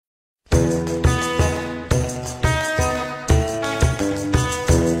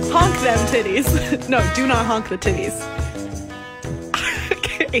them titties. No, do not honk the titties.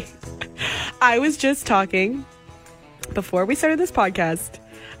 Okay. I was just talking before we started this podcast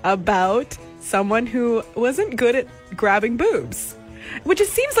about someone who wasn't good at grabbing boobs, which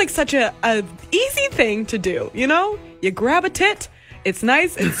just seems like such a easy thing to do. You know, you grab a tit, it's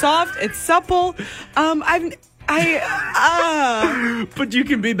nice, it's soft, it's supple. But you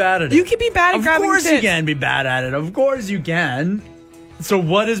can be bad at it. You can be bad at grabbing tits. Of course you can be bad at it. Of course you can. So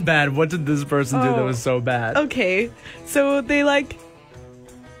what is bad? What did this person do that was so bad? Okay, so they like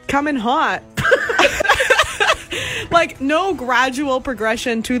come in hot. Like no gradual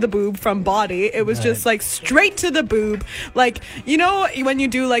progression to the boob from body. It was just like straight to the boob. Like, you know, when you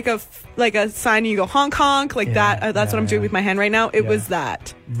do like a sign and you go honk honk like that. That's what I'm doing with my hand right now. It was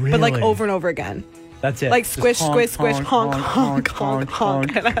that, really? But like over and over again. That's it. Like squish, honk, squish, squish, honk, honk, honk,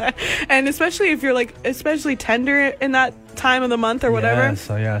 honk, honk, honk. And especially if you're like especially tender in that time of the month or whatever. Yes,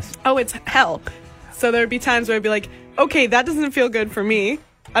 oh yes. Oh, it's hell. So there'd be times where I'd be like, okay, that doesn't feel good for me.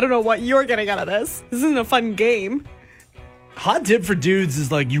 I don't know what you're getting out of this. This isn't a fun game. Hot tip for dudes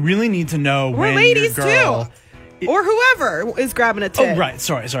is like you really need to know when ladies your girl... too. Or whoever is grabbing a tit. Oh, right.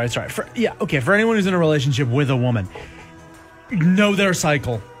 Sorry. For anyone who's in a relationship with a woman, know their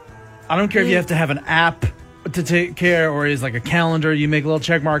cycle. I don't care if you have to have an app to take care or is like a calendar you make little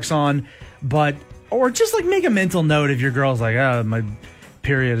check marks on, or just like make a mental note if your girl's like, oh, my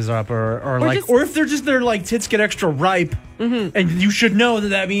period is up or if their like tits get extra ripe and you should know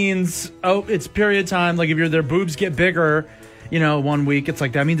that means, oh, it's period time. Like if their boobs get bigger, 1 week, it's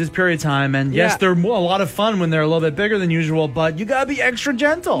like that means it's period time. And yes, they're a lot of fun when they're a little bit bigger than usual, but you gotta be extra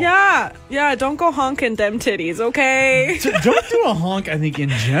gentle. Yeah, don't go honking them titties, okay? Don't do a honk, I think, in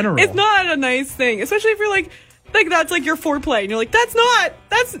general. It's not a nice thing, especially if you're like that's like your foreplay and you're like, that's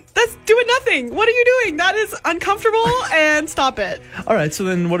doing nothing. What are you doing? That is uncomfortable and stop it. All right, so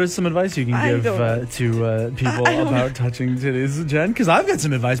then what is some advice you can give to people about touching titties, Jen? Because I've got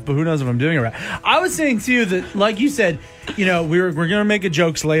some advice, but who knows if I'm doing it right. I was saying to you that, like you said, we're going to make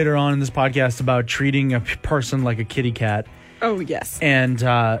jokes later on in this podcast about treating a person like a kitty cat. Oh, yes. And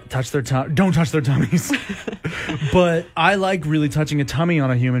don't touch their tummies. But I like really touching a tummy on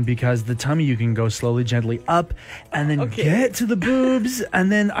a human because the tummy you can go slowly, gently up and then get to the boobs.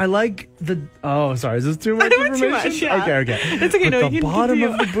 And then I like is this too much information? Too much, yeah. Okay. It's okay. But the bottom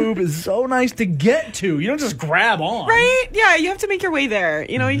of the boob is so nice to get to. You don't just grab on. Right? Yeah, you have to make your way there.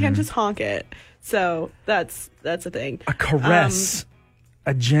 You can't just honk it. So that's a thing. A caress.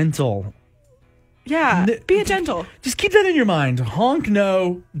 A gentle... Yeah, be gentle. Just keep that in your mind. Honk,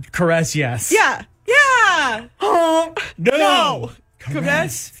 no. Caress, yes. Yeah. Honk, no.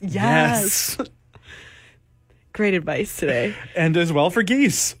 Caress, yes. Great advice today. And as well for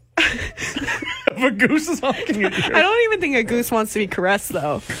geese. If a goose is honking at you. I don't even think a goose wants to be caressed,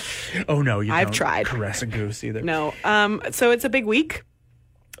 though. Oh, no, you I've don't tried. caress a goose either. No. So it's a big week.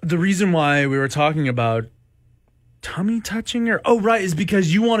 The reason why we were talking about tummy touching is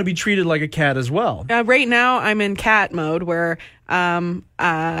because you want to be treated like a cat as well. Right now I'm in cat mode where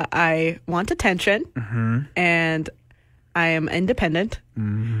I want attention and I am independent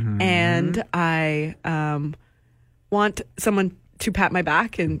and I want someone to pat my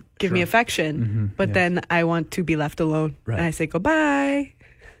back and give me affection, but then I want to be left alone and I say goodbye.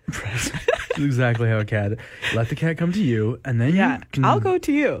 That's exactly how a cat. Let the cat come to you and then I'll go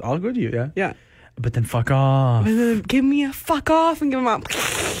to you. I'll go to you, yeah. But then fuck off. Give me a fuck off and give him a...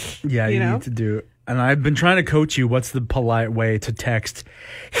 Yeah, you need to do... And I've been trying to coach you what's the polite way to text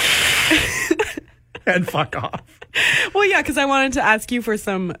and fuck off. Well, yeah, because I wanted to ask you for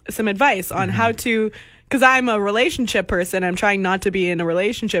some advice on how to... Because I'm a relationship person. I'm trying not to be in a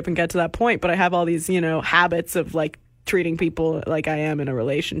relationship and get to that point. But I have all these, habits of like treating people like I am in a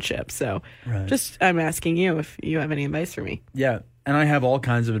relationship. So I'm asking you if you have any advice for me. Yeah. And I have all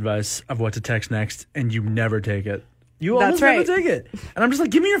kinds of advice of what to text next, and you never take it. You almost never take it. And I'm just like,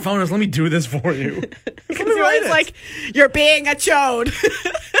 give me your phone and let me do this for you. It's like, you're being a chode.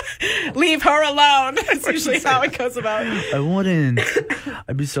 Leave her alone. That's usually how it goes about. I wouldn't.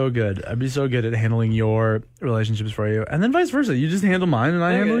 I'd be so good. I'd be so good at handling your relationships for you. And then vice versa. You just handle mine and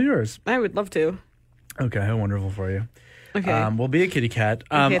I handle yours. I would love to. Okay, how wonderful for you. Okay. We'll be a kitty cat.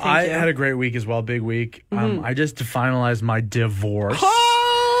 Okay, I had a great week as well, big week. I just finalized my divorce.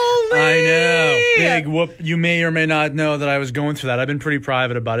 Holy! I know. Big whoop. You may or may not know that I was going through that. I've been pretty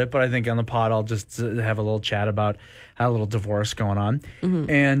private about it, but I think on the pod I'll just have a little chat about how a little divorce going on.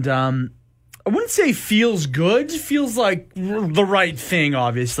 And I wouldn't say feels good. Feels like the right thing,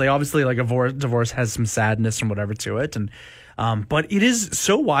 obviously. Obviously, like a divorce has some sadness and whatever to it. And but it is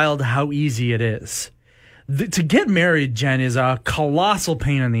so wild how easy it is. To get married, Jen, is a colossal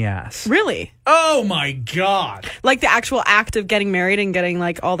pain in the ass. Really? Oh my God. Like the actual act of getting married and getting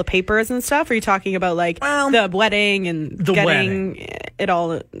like all the papers and stuff? Or are you talking about like the wedding and getting it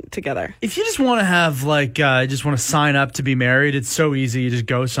all together? If you just want to have like, just want to sign up to be married, it's so easy. You just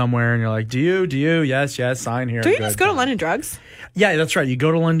go somewhere and you're like, do you? Yes, sign here. Do you just go to London Drugs? Yeah, that's right. You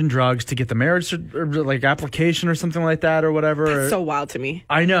go to London Drugs to get the marriage like application or something like that or whatever. That's so wild to me.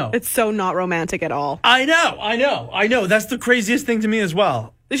 I know. It's so not romantic at all. I know. That's the craziest thing to me as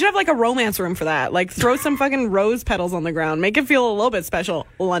well. They should have like a romance room for that. Like throw some fucking rose petals on the ground. Make it feel a little bit special.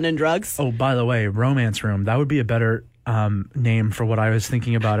 London Drugs. Oh, by the way, romance room. That would be a better name for what I was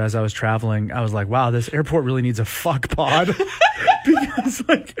thinking about as I was traveling. I was like, wow, this airport really needs a fuck pod. Because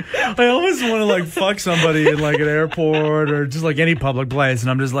like I always want to like fuck somebody in like an airport or just like any public place, and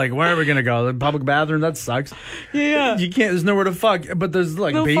I'm just like, where are we gonna go? The public bathroom? That sucks. Yeah. You can't. There's nowhere to fuck. But there's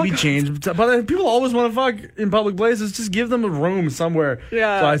like baby change. But people always want to fuck in public places. Just give them a room somewhere.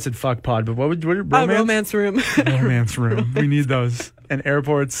 Yeah. So I said fuck pod. But what romance room? Romance room. We need those. And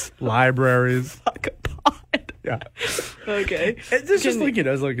airports, libraries. Fuck pod. Yeah. Okay. It's just like,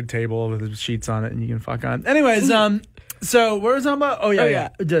 there's like a table with sheets on it and you can fuck on. Anyways, so what was I talking about? Oh yeah.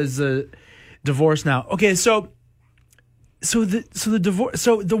 Does divorce now? Okay, so the divorce,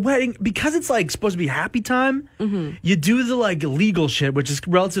 so the wedding, because it's like supposed to be happy time. Mm-hmm. You do the like legal shit, which is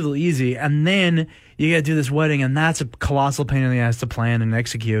relatively easy, and then you gotta do this wedding, and that's a colossal pain in the ass to plan and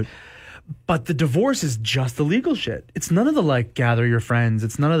execute. But the divorce is just the legal shit. It's none of the like gather your friends.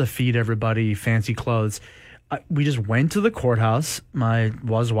 It's none of the feed everybody fancy clothes. We just went to the courthouse, my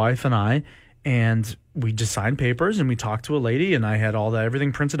wife and I, and we just signed papers and we talked to a lady, and I had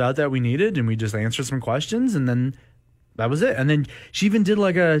everything printed out that we needed, and we just answered some questions, and then that was it. And then she even did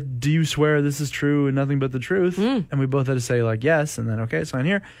like a, do you swear this is true and nothing but the truth? And we both had to say like yes, and then okay, sign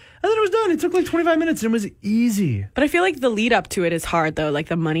here. And then it was done. It took like 25 minutes and it was easy. But I feel like the lead up to it is hard though, like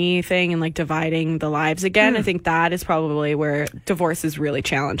the money thing and like dividing the lives again. I think that is probably where divorce is really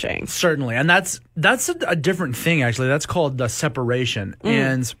challenging. Certainly. And that's a different thing actually. That's called the separation.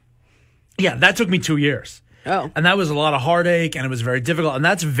 And yeah, that took me 2 years. Oh. And that was a lot of heartache, and it was very difficult. And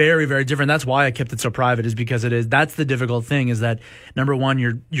that's very, very different. That's why I kept it so private, is because that's the difficult thing, is that number one,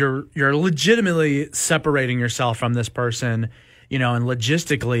 you're legitimately separating yourself from this person, and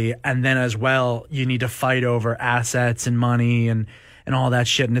logistically, and then as well, you need to fight over assets and money and all that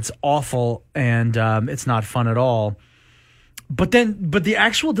shit. And it's awful, and it's not fun at all. But the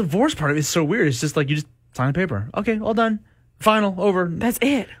actual divorce part of it is so weird. It's just like you just sign a paper. Okay, all done. Final, over. That's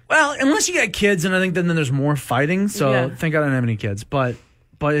it. Well, unless you got kids, and I think then there's more fighting. So thank God I don't have any kids. But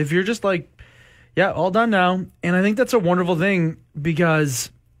if you're just like, yeah, all done now. And I think that's a wonderful thing,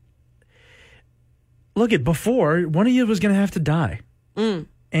 because look, before, one of you was going to have to die.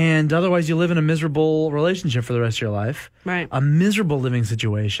 And otherwise you live in a miserable relationship for the rest of your life. Right. A miserable living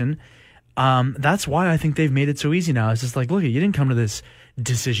situation. That's why I think they've made it so easy now. It's just like, look, you didn't come to this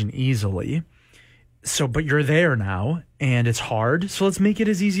decision easily. So, but you're there now, and it's hard. So let's make it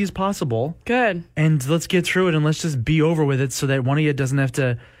as easy as possible. Good. And let's get through it, and let's just be over with it, so that one of you doesn't have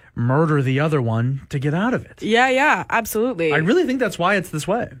to murder the other one to get out of it. Yeah, absolutely. I really think that's why it's this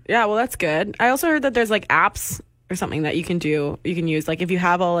way. Yeah, well, that's good. I also heard that there's like apps or something that you can use. Like if you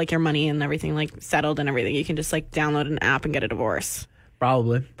have all like your money and everything like settled and everything, you can just like download an app and get a divorce.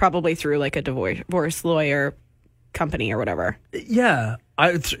 Probably through like a divorce lawyer company or whatever. Yeah.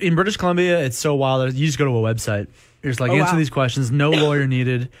 In British Columbia, it's so wild. You just go to a website. You're just like, answer these questions. No lawyer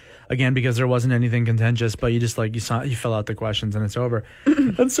needed. Again, because there wasn't anything contentious, but you just like, you fill out the questions and it's over.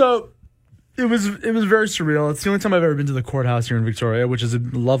 And so it was very surreal. It's the only time I've ever been to the courthouse here in Victoria, which is a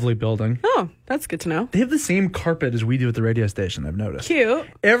lovely building. Oh, that's good to know. They have the same carpet as we do at the radio station, I've noticed. Cute.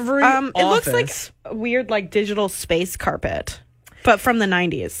 Every office. It looks like a weird like digital space carpet, but from the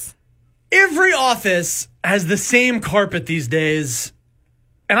 90s. Every office has the same carpet these days.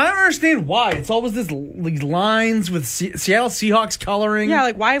 And I don't understand why. It's always these lines with Seattle Seahawks coloring. Yeah,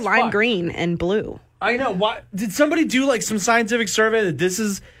 like why lime green and blue? I know. Why did somebody do like some scientific survey that this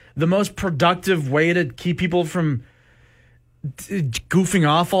is the most productive way to keep people from goofing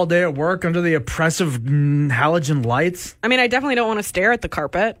off all day at work under the oppressive halogen lights? I mean, I definitely don't want to stare at the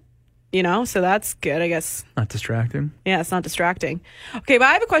carpet. So that's good, I guess. Not distracting. Yeah, it's not distracting. Okay, but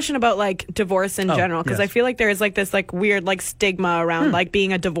I have a question about like divorce in general, because I feel like there is like this like weird like stigma around like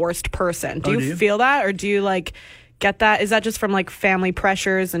being a divorced person. Do you feel that, or do you like get that? Is that just from like family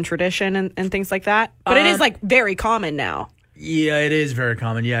pressures and tradition and things like that? But it is like very common now. Yeah, it is very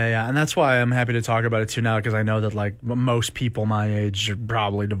common. Yeah. And that's why I'm happy to talk about it too now, because I know that like most people my age are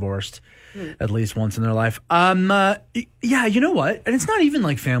probably divorced at least once in their life. Yeah, you know what? And it's not even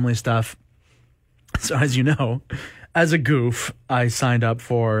like family stuff. So as you know, as a goof, I signed up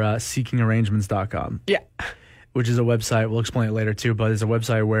for seekingarrangements.com. Yeah. Which is a website, we'll explain it later too, but it's a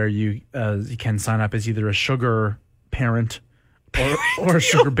website where you can sign up as either a sugar parent or a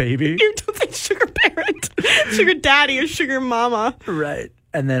sugar baby. You don't think sugar parent, sugar daddy, or sugar mama. Right.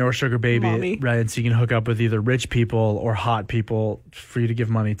 And then, or sugar baby. Mommy. Right. And so you can hook up with either rich people or hot people for you to give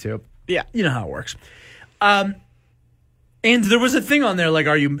money to. Yeah. You know how it works. And there was a thing on there like,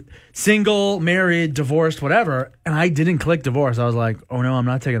 are you single, married, divorced, whatever? And I didn't click divorce. I was like, oh no, I'm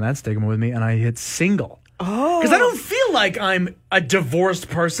not taking that stigma with me. And I hit single. Oh. Because I don't feel like I'm a divorced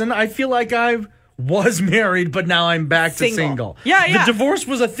person. I feel like I was married, but now I'm back to single. Yeah. The divorce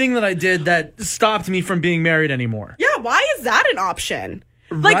was a thing that I did that stopped me from being married anymore. Yeah, why is that an option?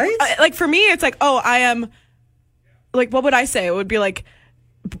 Right? Like for me, it's like, oh, I am, like, what would I say? It would be like,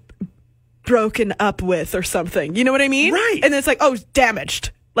 broken up with or something. You know what I mean? Right. And it's like, oh,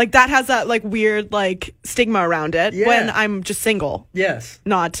 damaged. Like that has that like weird like stigma around it when I'm just single. Yes.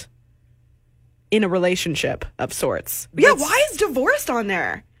 Not in a relationship of sorts. Yeah, why is divorced on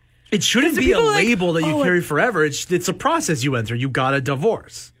there? It shouldn't be a label that you oh, carry forever. It's a process you went through. You got a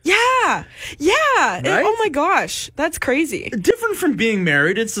divorce. Yeah. Right? Oh my gosh, that's crazy. Different from being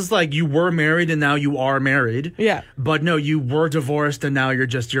married. It's just like you were married and now you are married. Yeah. But no, you were divorced and now you're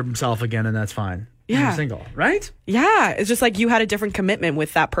just yourself again and that's fine. Yeah. You're single, right? Yeah, it's just like you had a different commitment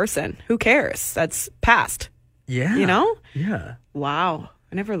with that person. Who cares? That's past. Yeah. You know? Yeah. Wow.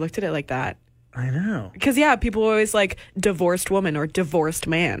 I never looked at it like that. I know. Because, yeah, people always like divorced woman or divorced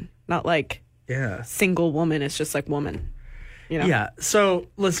man. Not like single woman. It's just like woman. You know? Yeah. So,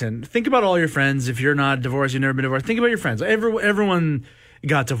 listen, think about all your friends. If you're not divorced, you've never been divorced, think about your friends. Everyone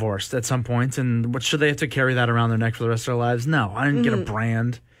got divorced at some point. And what should they have to carry that around their neck for the rest of their lives? No. I didn't get a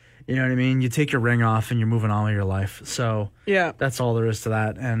brand. You know what I mean? You take your ring off and you're moving on with your life. So yeah, that's all there is to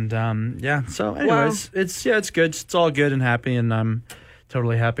that. And so anyways, it's good. It's all good and happy, and I'm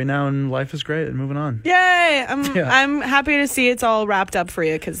totally happy now, and life is great and moving on. Yay! I'm happy to see it's all wrapped up for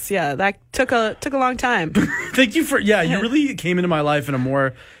you because that took a long time. Thank you for you really came into my life in a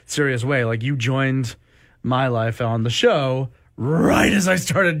more serious way. Like you joined my life on the show right as I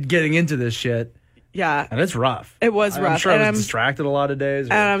started getting into this shit. Yeah. And it's rough. It was rough. I'm sure I was distracted a lot of days.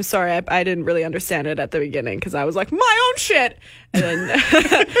 And I'm sorry, I didn't really understand it at the beginning because I was like, my own shit. And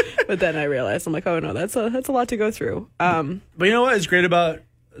then, but then I realized, I'm like, oh no, that's a lot to go through. But you know what is great about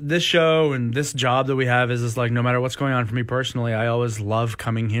this show and this job that we have is like, no matter what's going on for me personally, I always love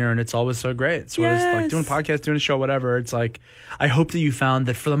coming here and it's always so great. So it's like doing podcasts, doing a show, whatever. It's like, I hope that you found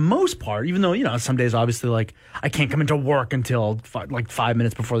that for the most part, even though, some days obviously like I can't come into work until 5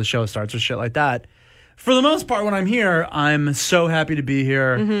 minutes before the show starts or shit like that. For the most part, when I'm here, I'm so happy to be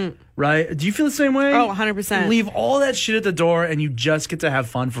here, right? Do you feel the same way? Oh, 100%. Leave all that shit at the door, and you just get to have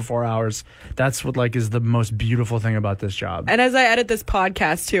fun for 4 hours. That's what, is the most beautiful thing about this job. And as I edit this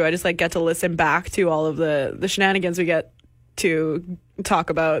podcast, too, I just, get to listen back to all of the shenanigans we get to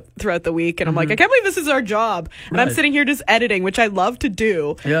talk about throughout the week. And I'm like, I can't believe this is our job. And I'm sitting here just editing, which I love to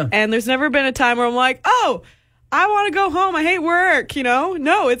do. Yeah. And there's never been a time where I'm like, oh, I want to go home. I hate work,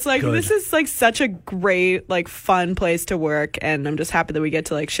 No, it's like, Good. This is such a great, fun place to work. And I'm just happy that we get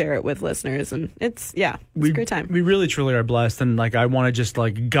to share it with listeners. And it's a great time. We really, truly are blessed. And I want to just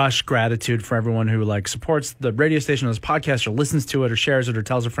gush gratitude for everyone who supports the radio station or this podcast or listens to it or shares it or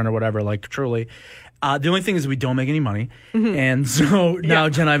tells a friend or whatever, truly. The only thing is we don't make any money. And so now,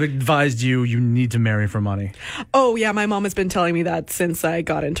 Jen, I've advised you need to marry for money. Oh, yeah. My mom has been telling me that since I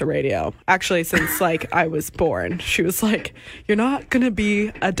got into radio. Actually, since I was born. She was like, you're not going to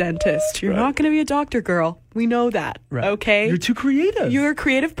be a dentist. You're not going to be a doctor, girl. We know that. Right. Okay? You're too creative. You're a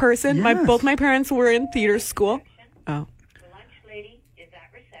creative person. Yes. Both my parents were in theater school. Oh. The lunch lady is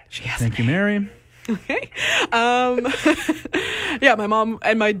at reception. She has Thank you, Mary. Okay. Yeah, my mom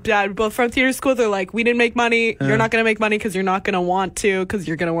and my dad both from theater school. They're like, we didn't make money. You're not going to make money because you're not going to want to because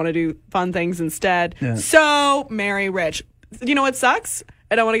you're going to want to do fun things instead. Yeah. So marry rich. You know what sucks?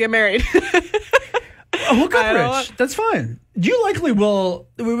 I don't want to get married. Hook up rich. That's fine. You likely will,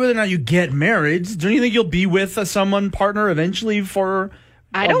 whether or not you get married, don't you think you'll be with someone partner eventually for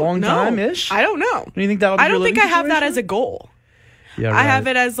a long time-ish? I don't know. Do you think that'll be I don't your think I living have that situation? as a goal. Yeah, right. I have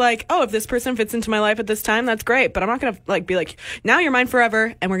it as if this person fits into my life at this time, that's great. But I'm not gonna be like, now you're mine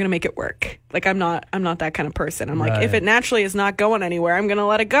forever, and we're gonna make it work. I'm not that kind of person. I'm like, if it naturally is not going anywhere, I'm gonna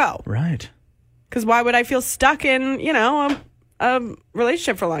let it go. Right. Because why would I feel stuck in a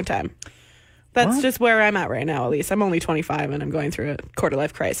relationship for a long time? That's just where I'm at right now, at least. I'm only 25 and I'm going through a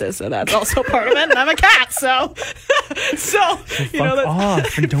quarter-life crisis, so that's also part of it. And I'm a cat, so Fuck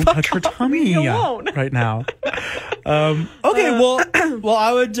off and don't touch her tummy right now. Okay, well,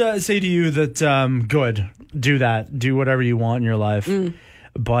 I would say to you that good, do that, do whatever you want in your life.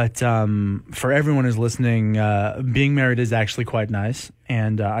 But for everyone who's listening, being married is actually quite nice,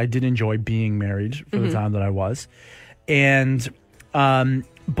 and I did enjoy being married for the time that I was, and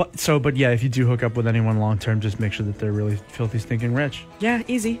But yeah, if you do hook up with anyone long term, just make sure that they're really filthy stinking rich. Yeah,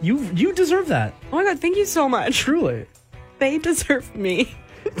 easy. You deserve that. Oh my god, thank you so much. Truly. They deserve me.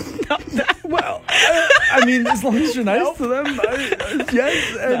 Not that well. I mean, as long as you're nice to them,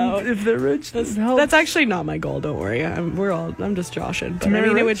 yes. And if they're rich, that's actually not my goal. Don't worry. I'm just joshing. But I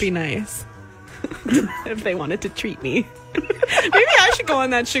mean, it would be nice if they wanted to treat me. Maybe I should go on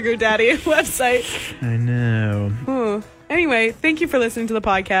that sugar daddy website. I know. Anyway, thank you for listening to the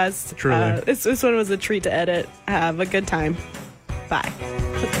podcast. Truly. This one was a treat to edit. Have a good time. Bye.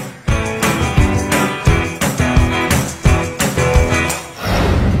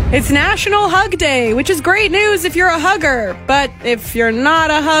 It's National Hug Day, which is great news if you're a hugger. But if you're not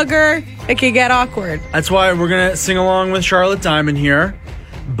a hugger, it can get awkward. That's why we're going to sing along with Charlotte Diamond here.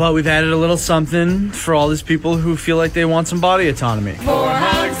 But we've added a little something for all these people who feel like they want some body autonomy. 4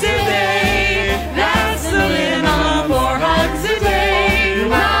 hugs a day, that's the minimum. 4 hugs a day,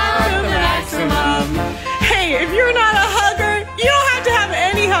 not the maximum. Hey, if you're not a hugger, you don't have to have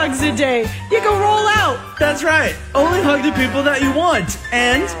any hugs a day. You can roll out. That's right. Only hug the people that you want,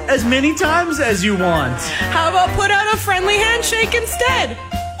 and as many times as you want. How about put out a friendly handshake instead?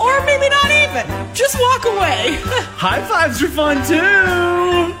 Or maybe not even. Just walk away. High fives are fun too.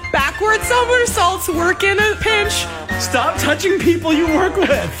 Backward somersaults work in a pinch. Stop touching people you work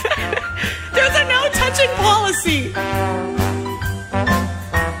with. There's a no touching policy.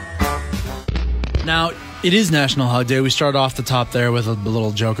 Now, it is National Hug Day. We started off the top there with a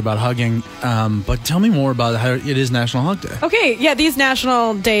little joke about hugging. But tell me more about how it is National Hug Day. Okay, yeah, these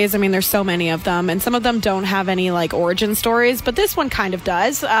national days, I mean, there's so many of them, and some of them don't have any, like, origin stories, but this one kind of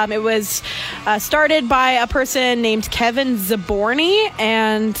does. It was started by a person named Kevin Zaborny,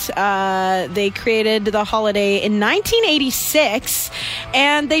 and they created the holiday in 1986,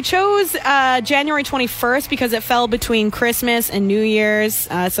 and they chose January 21st because it fell between Christmas and New Year's,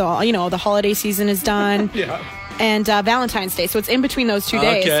 so, you know, the holiday season is done. Yeah. And Valentine's Day. So it's in between those 2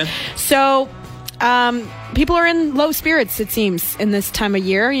 days. Okay. So people are in low spirits, it seems, in this time of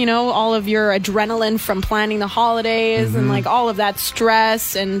year. You know, all of your adrenaline from planning the holidays and like all of that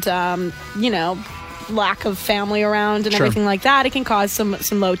stress and, you know, lack of family around and everything like that. It can cause some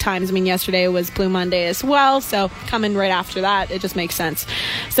low times. I mean, yesterday was Blue Monday as well. So coming right after that, it just makes sense.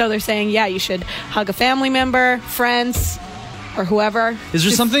 So they're saying, yeah, you should hug a family member, friends, or whoever. Is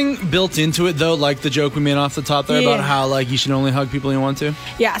there something built into it, though, like the joke we made off the top there about how, like, you should only hug people you want to?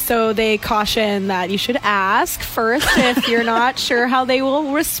 Yeah, so they caution that you should ask first if you're not sure how they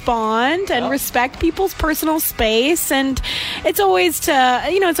will respond and respect people's personal space. And it's always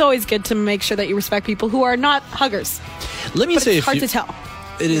it's always good to make sure that you respect people who are not huggers. Let me say it's hard to tell.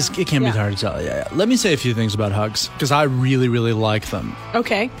 It can be hard to tell, yeah. Let me say a few things about hugs, because I really, really like them.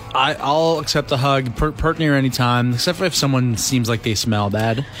 Okay. I'll accept a hug, pert near any time, except for if someone seems like they smell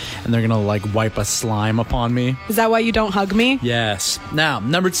bad, and they're going to, like, wipe a slime upon me. Is that why you don't hug me? Yes. Now,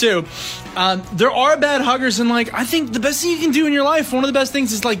 number 2, there are bad huggers, and, like, I think the best thing you can do in your life, one of the best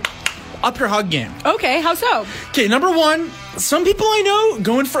things is, like, up your hug game. Okay, how so? Okay, number 1, some people I know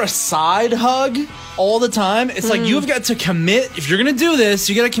going for a side hug all the time. It's like you've got to commit. If you're going to do this,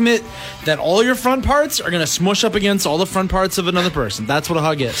 you got to commit that all your front parts are going to smush up against all the front parts of another person. That's what a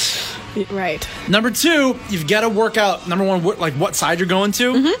hug is. Right. Number 2, you've got to work out, number 1, what side you're going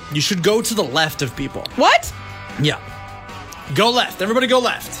to. You should go to the left of people. What? Yeah. Go left. Everybody go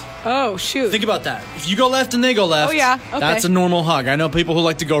left. Oh, shoot. Think about that. If you go left and they go left, okay. That's a normal hug. I know people who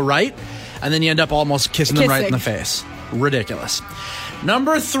like to go right, and then you end up almost kissing them right in the face. Ridiculous.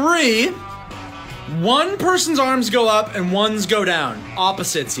 Number 3, one person's arms go up and one's go down.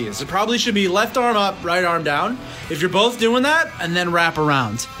 Opposites. It probably should be left arm up, right arm down. If you're both doing that, and then wrap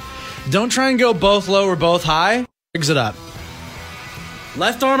around. Don't try and go both low or both high. Rigs it up.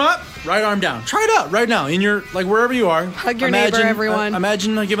 Left arm up, right arm down. Try it out right now in your, like, wherever you are. Hug your neighbor, everyone.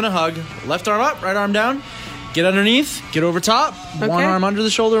 Imagine giving a hug. Left arm up, right arm down. Get underneath, get over top. Okay. One arm under the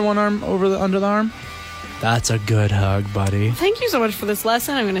shoulder, one arm under the arm. That's a good hug, buddy. Thank you so much for this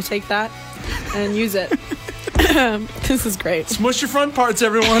lesson. I'm going to take that and use it. This is great. Smush your front parts,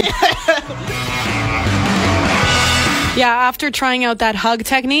 everyone. Yeah, after trying out that hug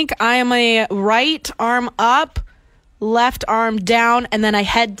technique, I am a right arm up, left arm down, and then I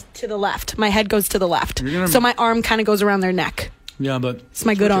head to the left. My head goes to the left. So my arm kind of goes around their neck. Yeah, but it's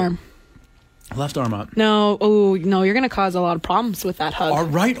my good arm. Left arm up. No, you're going to cause a lot of problems with that hug. Our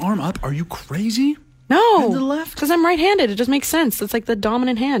right arm up? Are you crazy? No. And the left? Because I'm right-handed. It just makes sense. It's like the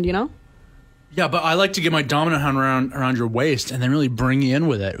dominant hand, you know? Yeah, but I like to get my dominant hand around your waist and then really bring you in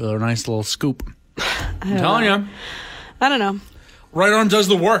with it with a nice little scoop. I'm telling you. I don't know. Right arm does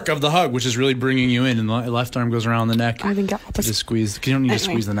the work of the hug, which is really bringing you in, and the left arm goes around the neck. I think opposite. Just squeeze. You don't need to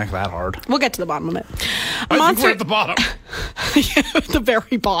squeeze the neck that hard. We'll get to the bottom of it. I think we're at the bottom. Yeah, the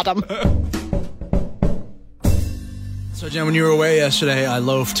very bottom. So, Jen, when you were away yesterday, I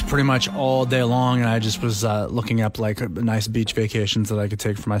loafed pretty much all day long, and I just was looking up like nice beach vacations that I could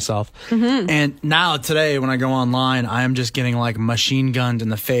take for myself. Mm-hmm. And now today, when I go online, I am just getting like machine gunned in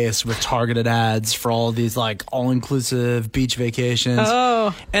the face with targeted ads for all these like all-inclusive beach vacations.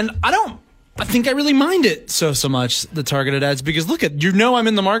 Oh, and I think I really mind it so much, the targeted ads, because look I'm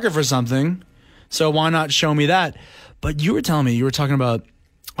in the market for something, so why not show me that? But you were telling me, you were talking about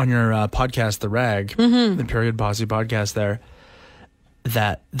on your podcast, The Rag, the Period Posse podcast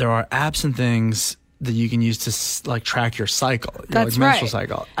that there are apps and things that you can use to like track your cycle, That's menstrual right.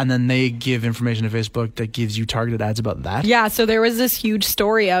 cycle, and then they give information to Facebook that gives you targeted ads about that. Yeah, so there was this huge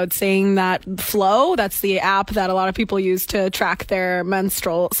story out saying that Flow, that's the app that a lot of people use to track their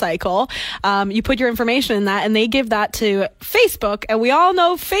menstrual cycle. You put your information in that, and they give that to Facebook, and we all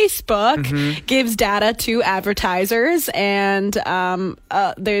know Facebook gives data to advertisers, and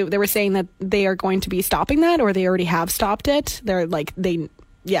they were saying that they are going to be stopping that, or they already have stopped it. They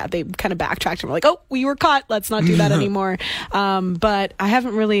kind of backtracked and were like, oh, we were caught. Let's not do that anymore. But I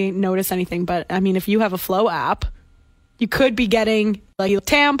haven't really noticed anything. But I mean, if you have a Flow app, you could be getting like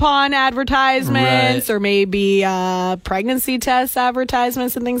tampon advertisements or maybe pregnancy test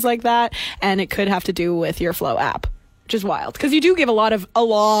advertisements and things like that. And it could have to do with your Flow app, which is wild because you do give a lot of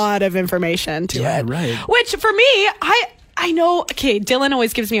information to it. Yeah, right. Which for me, I know, okay, Dylan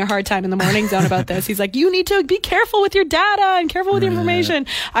always gives me a hard time in the morning zone about this. He's like, you need to be careful with your data and careful with your information.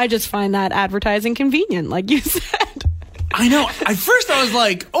 I just find that advertising convenient, like you said. I know. At first I was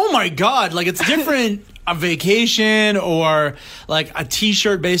like, oh my God, like it's different. A vacation or like a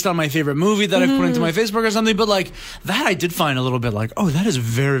t-shirt based on my favorite movie that I've put into my Facebook or something, but like that I did find a little bit like, oh, that is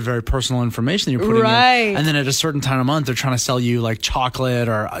very, very personal information that you're putting in. And then at a certain time of month they're trying to sell you like chocolate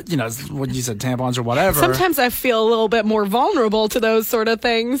or what you said, tampons or whatever. Sometimes I feel a little bit more vulnerable to those sort of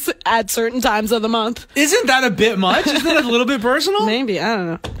things at certain times of the month. Isn't that a bit much? Isn't that a little bit personal? Maybe, I don't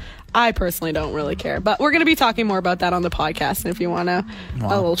know. I personally don't really care, but we're going to be talking more about that on the podcast. And if you want a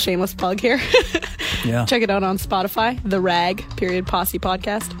little shameless plug here, yeah, check it out on Spotify, The Rag, Posse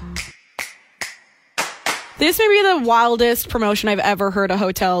podcast. This may be the wildest promotion I've ever heard a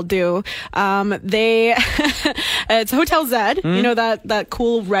hotel do. It's Hotel Z. You know that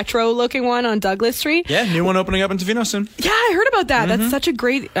cool retro looking one on Douglas Street? Yeah, new one opening up in Tofino soon. Yeah, I heard about that. That's such a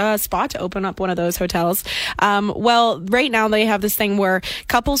great spot to open up one of those hotels. Well, right now they have this thing where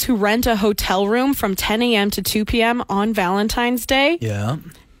couples who rent a hotel room from 10 a.m. to 2 p.m. on Valentine's Day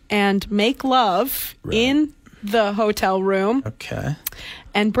and make love in the hotel room. Okay.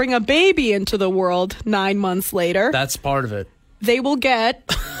 And bring a baby into the world 9 months later. That's part of it. They will get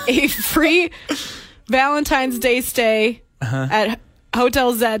a free Valentine's Day stay at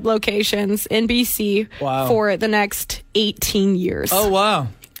Hotel Z locations in BC for the next 18 years. Oh, wow.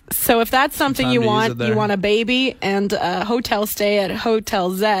 So if that's something you want a baby and a hotel stay at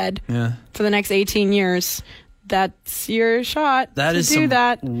Hotel Z for the next 18 years, that's your shot that to is do some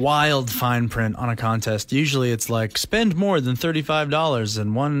that. Wild fine print on a contest. Usually it's like spend more than $35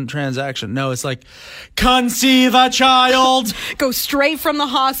 in one transaction. No, it's like conceive a child. Go straight from the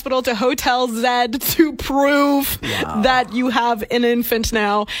hospital to Hotel Z to prove that you have an infant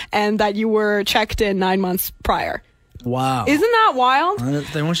now and that you were checked in 9 months prior. Wow. Isn't that wild?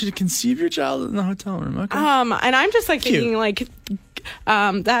 They want you to conceive your child in the hotel room. Okay. And I'm just like thinking like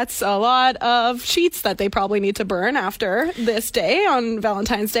that's a lot of sheets that they probably need to burn after this day on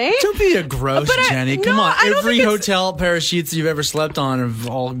Valentine's Day. Don't be a gross Jenny. Come on. Every hotel pair of sheets you've ever slept on have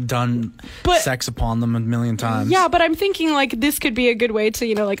all done sex upon them a million times. Yeah, but I'm thinking like this could be a good way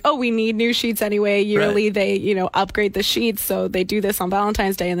to, we need new sheets anyway. Yearly they, upgrade the sheets. So they do this on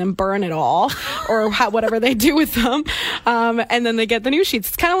Valentine's Day and then burn it all or whatever they do with them. And then they get the new sheets.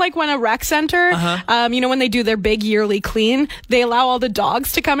 It's kind of like when a rec center, when they do their big yearly clean, they allow all the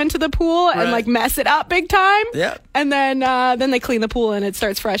dogs to come into the pool and like mess it up big time. Yeah. And then they clean the pool and it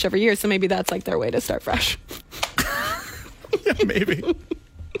starts fresh every year. So maybe that's like their way to start fresh. Yeah, maybe.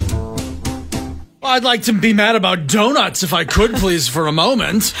 I'd like to be mad about donuts if I could, please, for a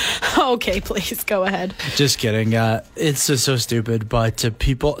moment. Okay, please go ahead. Just kidding. It's just so stupid. But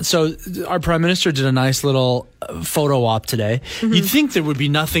people, so our prime minister did a nice little photo op today. You'd think there would be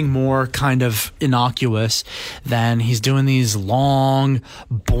nothing more kind of innocuous than he's doing these long,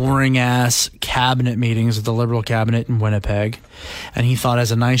 boring ass cabinet meetings with the Liberal cabinet in Winnipeg. And he thought,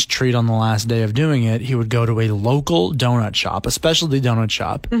 as a nice treat on the last day of doing it, he would go to a local donut shop, a specialty donut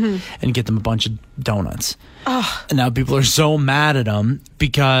shop, and get them a bunch of donuts. And now people are so mad at him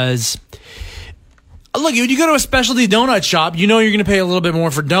because, look, when you go to a specialty donut shop, you know you're going to pay a little bit more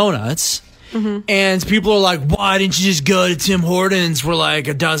for donuts. And people are like, why didn't you just go to Tim Hortons where like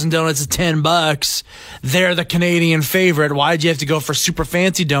a dozen donuts is $10? They're the Canadian favorite. Why did you have to go for super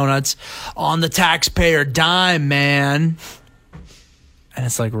fancy donuts on the taxpayer dime, man? And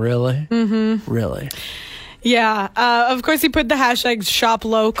it's like, really? Really? Yeah, of course he put the hashtag shop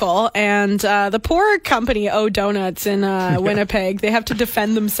local, and the poor company O'Donuts in Winnipeg, they have to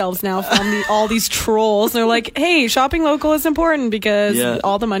defend themselves now from all these trolls. They're like, hey, shopping local is important because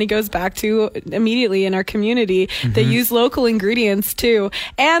all the money goes back to immediately in our community. They use local ingredients too,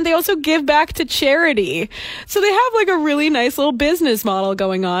 and they also give back to charity. So they have like a really nice little business model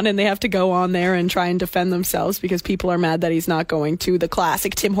going on, and they have to go on there and try and defend themselves because people are mad that he's not going to the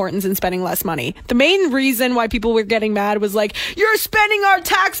classic Tim Hortons and spending less money. The main reason why people were getting mad was like, you're spending our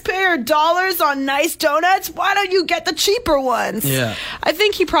taxpayer dollars on nice donuts, why don't you get the cheaper ones? I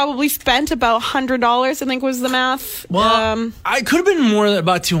think he probably spent about $100, I think was the math. Well, I could have been more than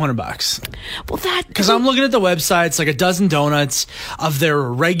about $200. Well, that because I'm looking at the website, it's like a dozen donuts of their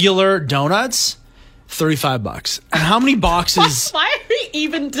regular donuts, $35. And how many boxes? Why are we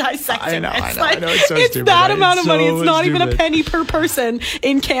even dissecting I know, this? I know. It's so stupid. That right? amount It's of money. so It's not even a stupid. penny per person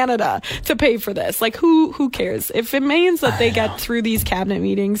in Canada to pay for this. Like, who cares? If it means that they get through these cabinet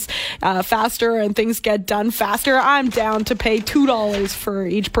meetings faster and things get done faster, I'm down to pay $2 for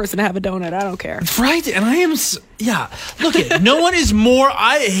each person to have a donut. I don't care. Right, and I am, look it, no one is more,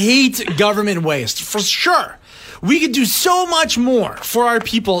 I hate government waste, for sure. We could do so much more for our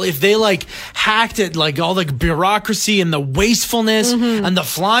people if they like hacked it, like all the bureaucracy and the wastefulness and the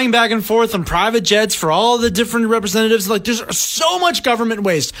flying back and forth on private jets for all the different representatives. Like there's so much government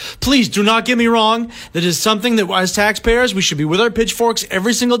waste. Please do not get me wrong. That is something that as taxpayers, we should be with our pitchforks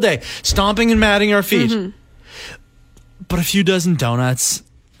every single day, stomping and matting our feet. But a few dozen donuts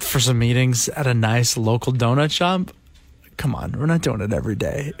for some meetings at a nice local donut shop? Come on, we're not doing it every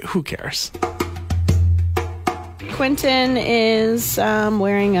day. Who cares? Quentin is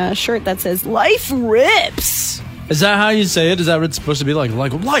wearing a shirt that says "Life Rips." Is that how you say it? Is that what it's supposed to be like?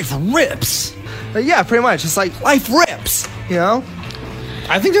 Like, life rips. Yeah, pretty much. It's like life rips, you know?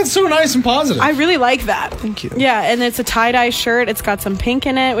 I think that's so nice and positive. I really like that. Thank you. Yeah, and it's a tie-dye shirt. It's got some pink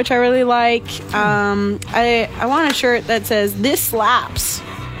in it, which I really like. I want a shirt that says "This slaps."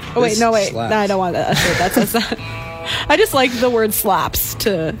 Oh, wait, no, wait. No, I don't want a shirt that says that. I just like the word slaps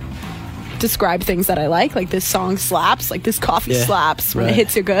to describe things that I like this song slaps, like this coffee slaps when it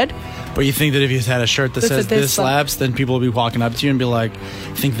hits you good. But you think that if you had a shirt that says "this slaps," then people will be walking up to you and be like,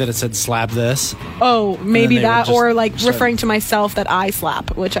 think that it said "slap this"? Oh, maybe they would that, just or like start- referring to myself that I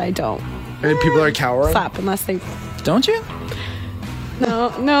slap, which I don't And people are cowering. slap unless they. Don't you?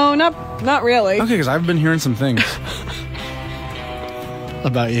 No, not really. Okay, because I've been hearing some things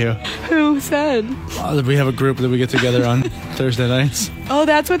about you. Who said? We have a group that we get together on Thursday nights. Oh,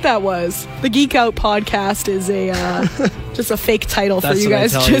 that's what that was. The Geek Out podcast is a just a fake title for That's you what I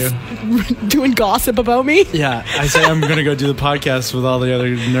guys tell just doing gossip about me. Yeah, I say I'm going to go do the podcast with all the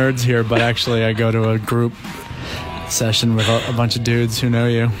other nerds here, but actually I go to a group session with a bunch of dudes who know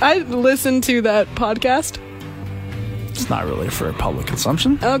you. I listened to that podcast. It's not really for public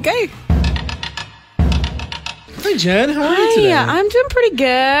consumption. Okay. Hi, Jen. How are you Hi, today? I'm doing pretty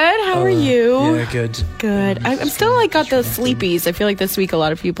good. How are you? Yeah, good. Good. I'm still got the sleepies. I feel like this week a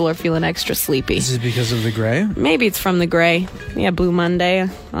lot of people are feeling extra sleepy. Is it because of the gray? Maybe it's from the gray. Yeah, Blue Monday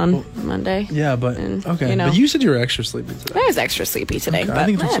on Monday. Yeah, but And, okay. you know. But you said you were extra sleepy today. I was extra sleepy today. Okay, But I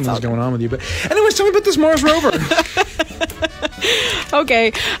think it's all something's good. going on with you. But anyways, tell me about this Mars rover.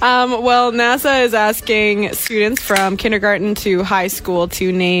 Okay. Well, NASA is asking students from kindergarten to high school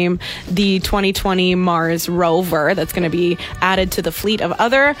to name the 2020 Mars rover that's going to be added to the fleet of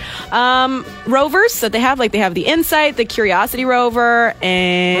other rovers that they have. Like they have the InSight, the Curiosity rover,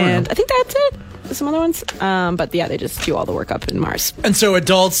 and I think that's it. Some other ones. But yeah, they just do all the work up in Mars. And so,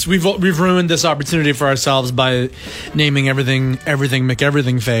 adults, we've ruined this opportunity for ourselves by naming everything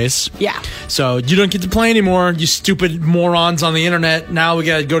McEverything face. Yeah. So you don't get to play anymore, you stupid morons on the internet. Now we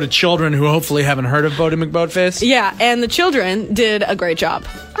gotta go to children who hopefully haven't heard of Bodie McBoatface. Yeah, and the children did a great job.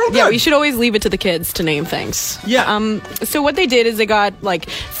 Yeah, we should always leave it to the kids to name things. Yeah. So what they did is they got like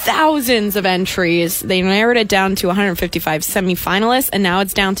thousands of entries. They narrowed it down to 155 semifinalists, and now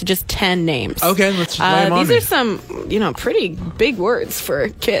it's down to just 10 names. Okay, let's just lay 'em on These me. are some, pretty big words for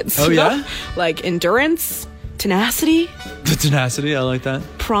kids. Oh, yeah? Like endurance, tenacity, The tenacity, I like that.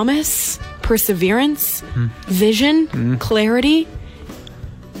 promise, perseverance, vision, clarity,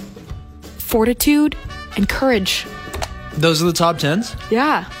 fortitude, and courage. Those are the top 10s?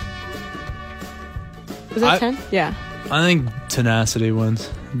 Yeah. Was that 10? Yeah. I think tenacity wins.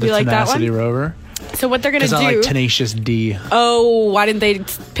 The You like that tenacity one? rover. So what they're going to Because do... I like tenacious D. Oh, why didn't they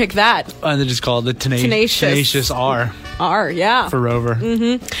pick that? And they just call it the Tenacious. tenacious R R, yeah. for rover.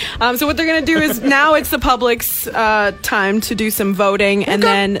 So what they're going to do is now it's the public's time to do some voting, and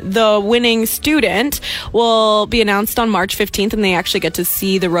then the winning student will be announced on March 15th, and they actually get to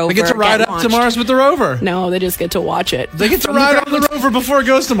see the rover. They get to ride up launched. to Mars with the rover. No, they just get to watch it. They get to ride on the rover before it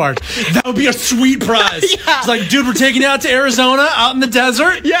goes to Mars. That would be a sweet prize. It's like, dude, we're taking you out to Arizona, out in the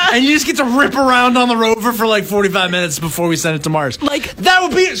desert. Yeah. And you just get to rip around on the rover for like 45 minutes before we send it to Mars. Like- that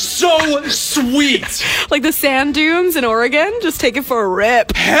would be so sweet. Like the sand dunes in Oregon, just take it for a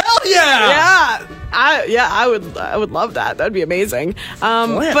rip. Hell yeah. Yeah. I would love that. That'd be amazing.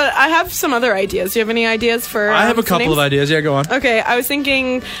 But I have some other ideas. Do you have any ideas for? I have a some couple names? of ideas. Yeah, go on. Okay, I was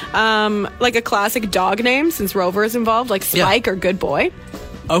thinking like a classic dog name since Rover is involved, like Spike or Good Boy.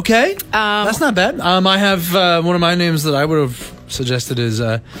 Okay. That's not bad. I have one of my names that I would have suggested is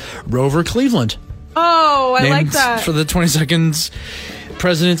Rover Cleveland. Oh, I like Named that. for the 22nd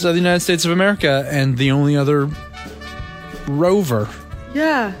President of the United States of America and the only other rover.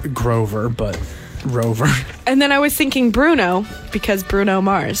 Yeah. Grover, but rover. And then I was thinking Bruno because Bruno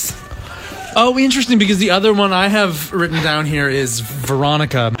Mars. Oh, interesting, because the other one I have written down here is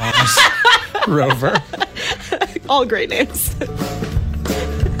Veronica Mars. Rover. All great names.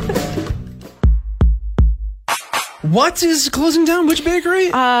 What is closing down? Which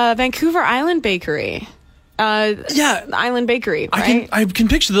bakery? Vancouver Island Bakery. Yeah. Island Bakery, right? I can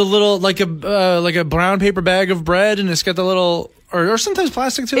picture the little like a brown paper bag of bread, and it's got the little or sometimes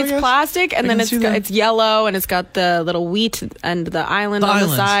plastic too. I It's guess. plastic, and I then can see that. it's yellow, and it's got the little wheat and the island on the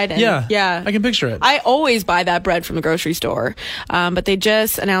side. And yeah, I can picture it. I always buy that bread from the grocery store, but they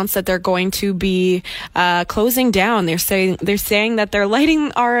just announced that they're going to be closing down. They're saying that they're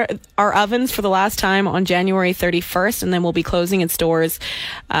lighting our ovens for the last time on January 31st, and then we'll be closing in stores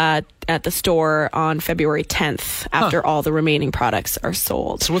at the store on February 10th after all the remaining products are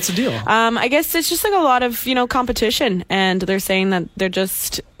sold. So what's the deal? I guess it's just like a lot of, competition, and they're saying that they're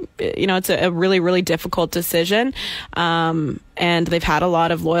just, it's a really, really difficult decision. And they've had a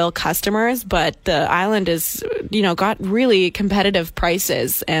lot of loyal customers, but the island is, got really competitive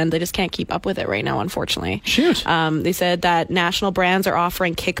prices, and they just can't keep up with it right now, unfortunately. Shoot. They said that national brands are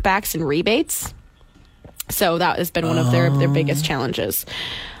offering kickbacks and rebates. So that has been one of their biggest challenges,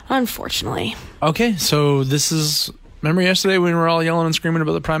 unfortunately. Okay, so this is... Remember yesterday when we were all yelling and screaming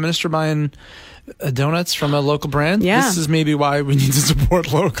about the Prime Minister buying donuts from a local brand? Yeah. This is maybe why we need to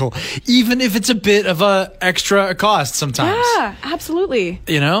support local, even if it's a bit of a extra cost sometimes. Yeah, absolutely.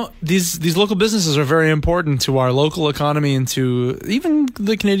 These local businesses are very important to our local economy and to even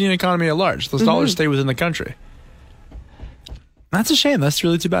the Canadian economy at large. Those dollars stay within the country. That's a shame. That's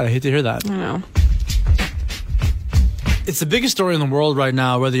really too bad. I hate to hear that. I know. It's the biggest story in the world right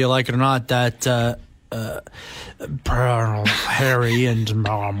now, whether you like it or not, that Harry and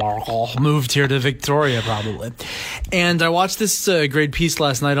Markle moved here to Victoria, probably. And I watched this great piece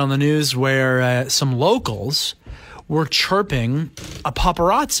last night on the news where some locals were chirping a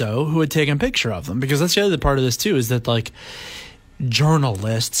paparazzo who had taken a picture of them. Because that's the other part of this, too, is that, like,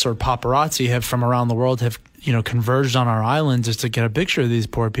 journalists or paparazzi from around the world have, converged on our island just to get a picture of these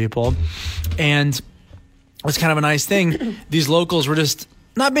poor people. And it's kind of a nice thing. These locals were just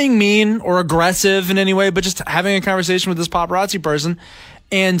not being mean or aggressive in any way, but just having a conversation with this paparazzi person.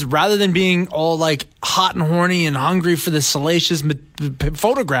 And rather than being all like hot and horny and hungry for this salacious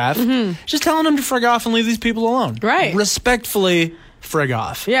photograph, just telling them to frig off and leave these people alone. Right. Respectfully frig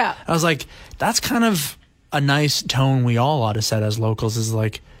off. Yeah. I was like, that's kind of a nice tone we all ought to set as locals, is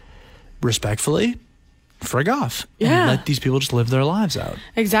like, respectfully frig off. Yeah. And let these people just live their lives out.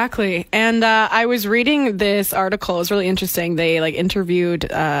 Exactly. And I was reading this article. It was really interesting. They interviewed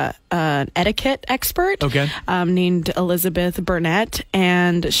an etiquette expert named Elizabeth Burnett,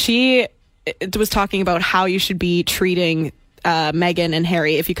 and she was talking about how you should be treating Meghan and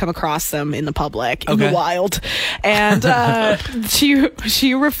Harry if you come across them in the public, in the wild. And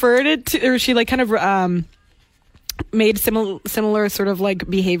she referred it to, or she made similar sort of like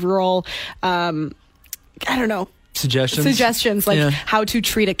behavioral I don't know, suggestions like Yeah. how to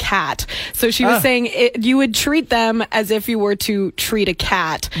treat a cat. So she was saying you would treat them as if you were to treat a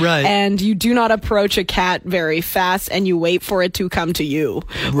cat. Right. And you do not approach a cat very fast and you wait for it to come to you,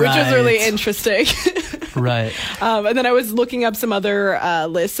 which is really Right. interesting. Right. And then I was looking up some other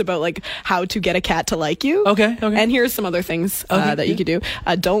lists about like how to get a cat to like you. Okay. And here's some other things that you could do.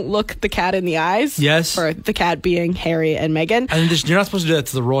 Don't look the cat in the eyes. Yes. Or the cat being Harry and Meghan. And you're not supposed to do that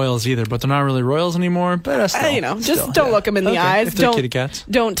to the royals either, but they're not really royals anymore. But still, just don't look them in the eyes. If they're Don't kitty cats.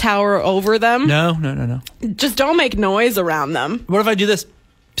 Don't tower over them. No. Just don't make noise around them. What if I do this?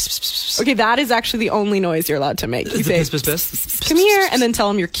 Okay, that is actually the only noise you're allowed to make. You Is say, it piss? "Come here," and then tell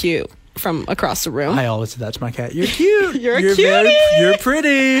them you're cute from across the room. I always say that to my cat. You're cute. You're a cutie. You're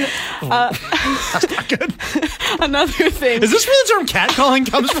pretty. Another thing. Is this where the term cat calling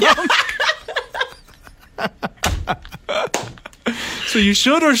comes from? So you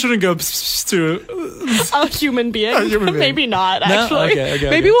should or shouldn't go to A human being. Maybe not, No? actually. Okay.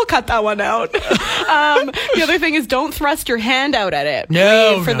 Maybe we'll cut that one out. The other thing is don't thrust your hand out at it.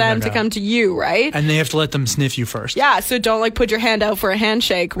 No, Wait for no, them no, to no. come to you, right? And they have to let them sniff you first. Yeah, so don't like put your hand out for a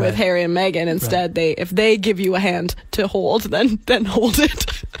handshake with Right. Harry and Meghan. Instead, if they give you a hand to hold, then hold it.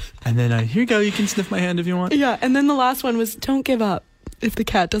 And then here you go. You can sniff my hand if you want. Yeah, and then the last one was don't give up if the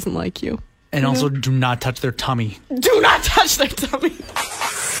cat doesn't like you. And also do not touch their tummy. Do not touch their tummy.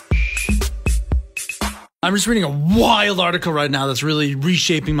 I'm just reading a wild article right now that's really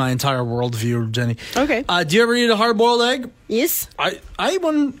reshaping my entire worldview, Jenny. Okay. Do you ever eat a hard-boiled egg? Yes. I eat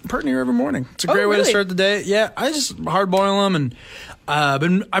one pretty near every morning. It's a great way to really? start the day. Yeah, I just hard boil them, and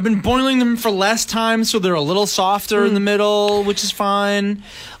I've been boiling them for less time, so they're a little softer in the middle, which is fine.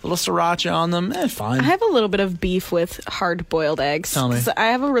 A little sriracha on them, fine. I have a little bit of beef with hard-boiled eggs. Tell me. 'Cause I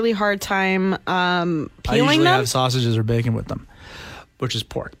have a really hard time I peeling usually them. have sausages or bacon with them, which is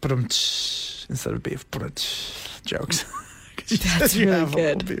pork. But instead of beef, jokes. That's really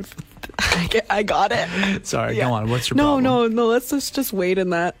good. Beef. I got it. Sorry, Yeah. go on. What's your problem? No. Let's just wait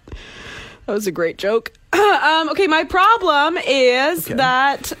in that. That was a great joke. Okay, my problem is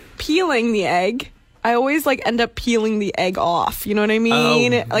that peeling the egg, I always end up peeling the egg off. You know what I mean?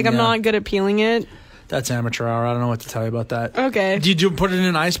 Oh, I'm yeah. not good at peeling it. That's amateur hour. I don't know what to tell you about that. Okay. Do you put it in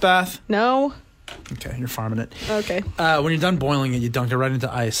an ice bath? No. Okay, you're farming it. Okay. When you're done boiling it, you dunk it right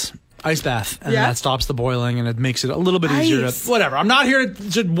into ice bath, and Yeah. that stops the boiling, and it makes it a little bit easier Ice. to whatever. I'm not here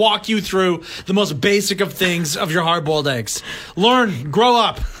to walk you through the most basic of things of your hard-boiled eggs. Learn, grow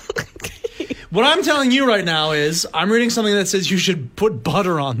up. What I'm telling you right now is I'm reading something that says you should put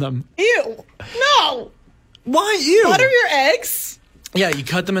butter on them. Ew. No. Why you? Butter your eggs? Yeah, you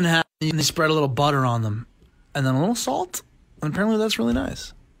cut them in half, and you spread a little butter on them, and then a little salt, and apparently that's really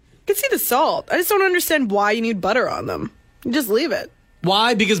nice. I can see the salt. I just don't understand why you need butter on them. You just leave it.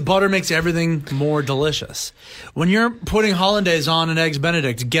 Why? Because butter makes everything more delicious. When you're putting hollandaise on an Eggs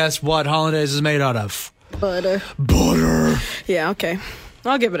Benedict, guess what hollandaise is made out of? Butter. Butter. Yeah, okay.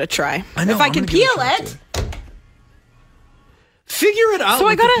 I'll give it a try. I know, if I I'm can gonna give peel it a try, it. too. Figure it out. So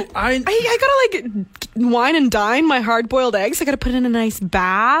I with gotta, the- I gotta wine and dine my hard-boiled eggs. I gotta put it in a nice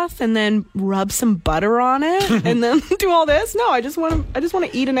bath and then rub some butter on it and then do all this. No, I just want to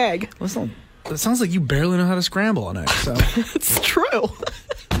eat an egg. Listen, it sounds like you barely know how to scramble an egg. So, It's true.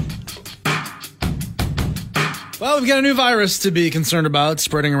 well, we've got a new virus to be concerned about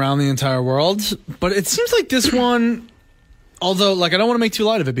spreading around the entire world, but it seems like this one, although I don't want to make too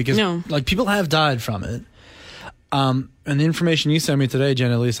light of it because people have died from it. And the information you sent me today,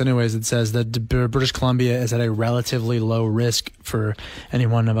 Jen, at least anyways, it says that British Columbia is at a relatively low risk for any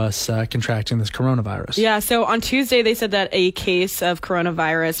one of us contracting this coronavirus. Yeah, so on Tuesday, they said that a case of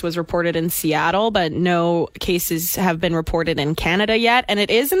coronavirus was reported in Seattle, but no cases have been reported in Canada yet. And it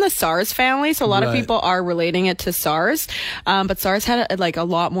is in the SARS family, so a lot of people are relating it to SARS. But SARS had a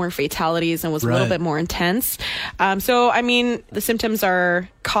lot more fatalities and was a little bit more intense. So, I mean, the symptoms are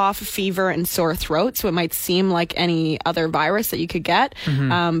cough, fever, and sore throat, so it might seem like any other virus that you could get.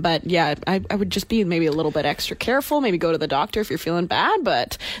 But yeah, I would just be maybe a little bit extra careful, maybe go to the doctor if you're feeling bad,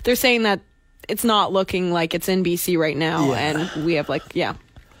 but they're saying that it's not looking like it's in BC right now, and we have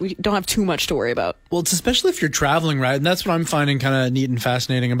we don't have too much to worry about. Well, it's especially if you're traveling, right? And that's what I'm finding kind of neat and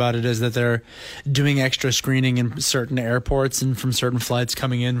fascinating about it is that they're doing extra screening in certain airports and from certain flights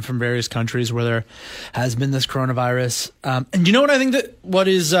coming in from various countries where there has been this coronavirus. And you know what I think that what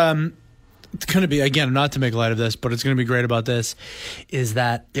is going to be, again, not to make light of this, but it's going to be great about this, is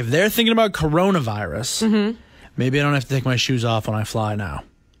that if they're thinking about coronavirus, maybe I don't have to take my shoes off when I fly now.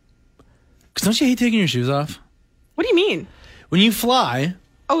 Because don't you hate taking your shoes off? What do you mean? When you fly...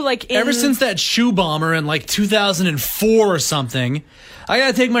 Oh, like Ever since that shoe bomber in like 2004 or something, I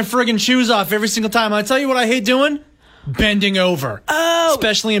gotta take my friggin' shoes off every single time. I tell you what I hate doing? Bending over. Oh.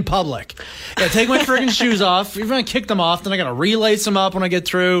 Especially in public. I take my friggin' shoes off. Even when I kick them off, then I gotta relace them up when I get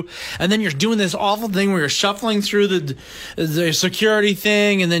through. And then you're doing this awful thing where you're shuffling through the security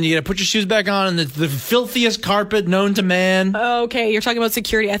thing, and then you gotta put your shoes back on, and the filthiest carpet known to man. Okay, you're talking about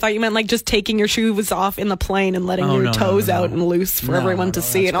security. I thought you meant like just taking your shoes off in the plane and letting your toes out and loose for everyone to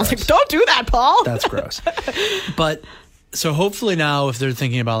see. And I was like, don't do that, Paul. That's gross. But... So hopefully now, if they're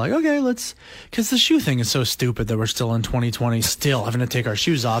thinking about like, okay, because the shoe thing is so stupid that we're still in 2020, still having to take our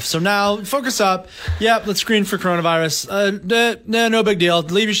shoes off. So now, focus up. Yep, let's screen for coronavirus. No big deal.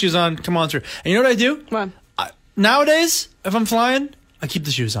 Leave your shoes on. Come on through. And you know what I do? What? Nowadays, if I'm flying, I keep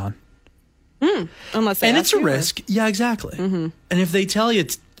the shoes on. Unless they and ask it's a you, risk. Yeah, exactly. Mm-hmm. And if they tell you,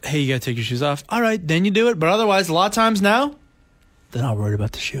 hey, you got to take your shoes off, all right, then you do it. But otherwise, a lot of times now, they're not worried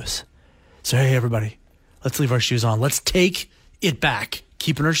about the shoes. So, hey, everybody. Let's leave our shoes on. Let's take it back.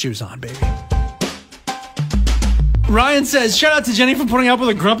 Keeping our shoes on, baby. Ryan says, shout out to Jenny for putting up with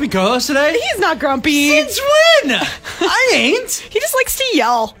a grumpy co-host today. He's not grumpy. Since when? I ain't. He just likes to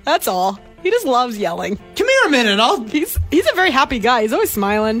yell. That's all. He just loves yelling. Come here a minute. He's a very happy guy. He's always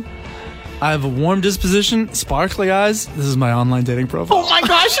smiling. I have a warm disposition, sparkly eyes. This is my online dating profile. Oh my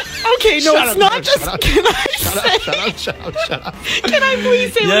gosh. Okay, no, it's not just. Can I Shut up. Can I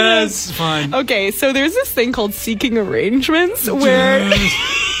please say yes, fine. Okay, so there's this thing called seeking arrangements where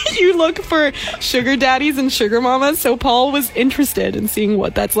you look for sugar daddies and sugar mamas. So Paul was interested in seeing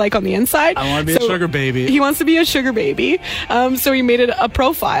what that's like on the inside. I want to be a sugar baby. He wants to be a sugar baby. So he made it a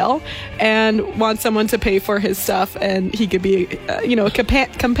profile and wants someone to pay for his stuff, and he could be, a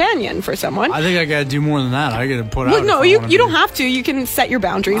companion for someone. I think I got to do more than that. I got to put out. Well, no, you don't have to. You can set your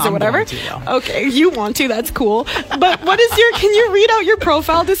boundaries or whatever. Okay, you want to. That's cool. But can you read out your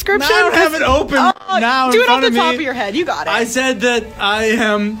profile description? No, I don't have it open now. Do it off the top of your head. You got it. I said that I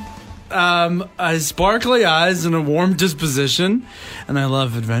am sparkly eyes and a warm disposition, and I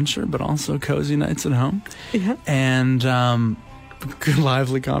love adventure, but also cozy nights at home. Yeah. And good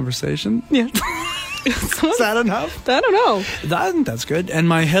lively conversation. Yeah. Is that enough? I don't know. I think that's good. And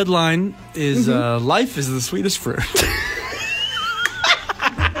my headline is life is the sweetest fruit.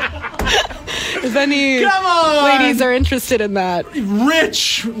 If any ladies are interested in that,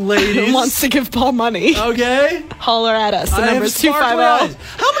 rich ladies wants to give Paul money, okay, holler at us. The number's 250.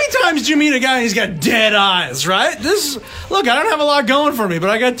 How many times do you meet a guy and he's got dead eyes, right? Look, I don't have a lot going for me,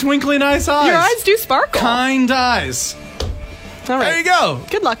 but I got twinkly nice eyes. Your eyes do sparkle. Kind eyes. All right. There you go.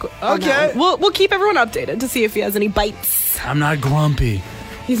 Good luck. Okay. We'll keep everyone updated to see if he has any bites. I'm not grumpy.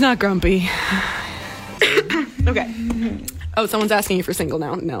 He's not grumpy. Okay. Oh, someone's asking you for single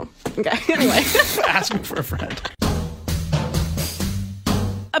now. No. Okay. Anyway. Asking for a friend.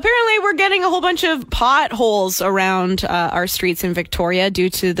 Apparently, we're getting a whole bunch of potholes around our streets in Victoria due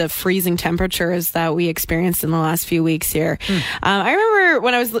to the freezing temperatures that we experienced in the last few weeks here. I remember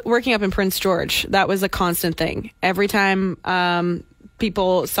when I was working up in Prince George, that was a constant thing. Every time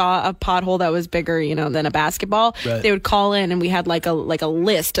people saw a pothole that was bigger, than a basketball, right, they would call in, and we had like a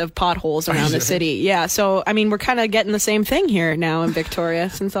list of potholes around the city. Yeah, so I mean, we're kind of getting the same thing here now in Victoria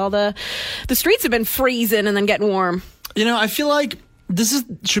since all the streets have been freezing and then getting warm. I feel like this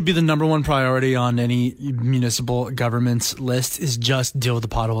should be the number one priority on any municipal government's list, is just deal with the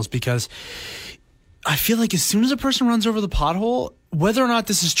potholes, because I feel like as soon as a person runs over the pothole, whether or not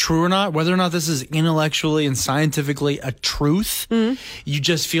this is true or not, whether or not this is intellectually and scientifically a truth, you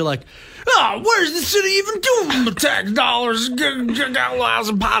just feel like, what is the city even doing with tax dollars? Got lots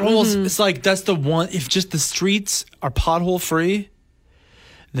of potholes. It's like, that's the one. If just the streets are pothole free,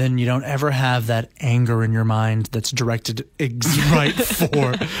 then you don't ever have that anger in your mind that's directed right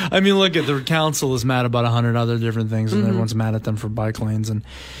for. I mean, look at the council is mad about 100 other different things, and everyone's mad at them for bike lanes and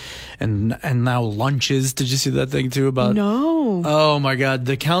now lunches. Did you see that thing too about? No. Oh my God,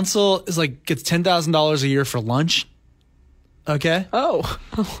 the council is like gets $10,000 a year for lunch. Okay. Oh,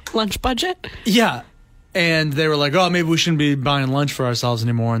 lunch budget. Yeah. And they were like, oh, maybe we shouldn't be buying lunch for ourselves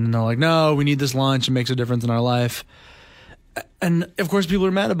anymore. And then they're like, no, we need this lunch. It makes a difference in our life. And of course, people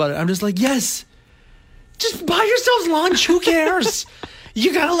are mad about it. I'm just like, yes, just buy yourselves lunch. Who cares?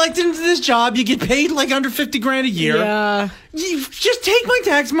 You got elected into this job. You get paid like under $50,000 a year. Yeah. You just take my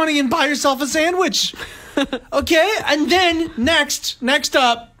tax money and buy yourself a sandwich. Okay? And then next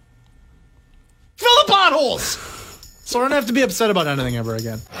up, fill the potholes. So I don't have to be upset about anything ever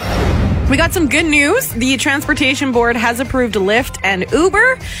again. We got some good news. The Transportation Board has approved Lyft and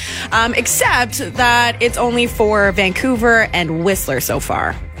Uber, except that it's only for Vancouver and Whistler so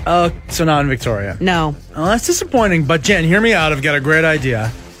far. So not in Victoria. No. Oh, that's disappointing. But Jen, hear me out. I've got a great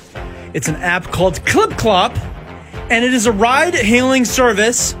idea. It's an app called Clip Clop, and it is a ride-hailing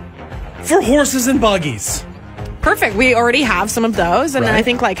service for horses and buggies. Perfect. We already have some of those, and Right. I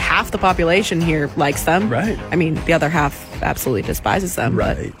think like half the population here likes them. Right. I mean, the other half absolutely despises them.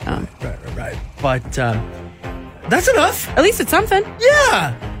 Right. But, But that's enough. at least it's something.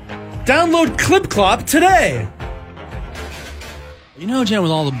 Yeah. Download Clip Clop today. You know, Jen,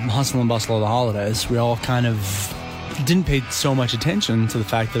 with all the hustle and bustle of the holidays, we all kind of didn't pay so much attention to the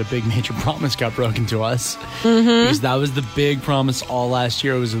fact that a big major promise got broken to us. Because that was the big promise all last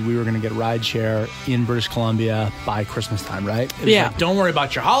year, was that we were going to get rideshare in British Columbia by Christmas time, right? It was Yeah. like, don't worry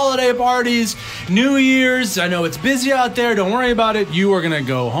about your holiday parties, New Year's. I know it's busy out there. Don't worry about it. You are going to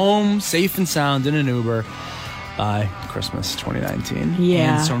go home safe and sound in an Uber by Christmas 2019.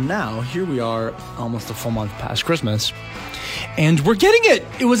 Yeah. And so now, here we are, almost a full month past Christmas, and we're getting it.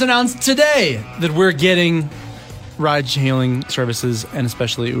 It was announced today that we're getting ride-hailing services, and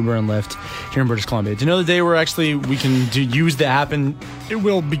especially Uber and Lyft here in British Columbia. Do you know the day where actually we can use the app and it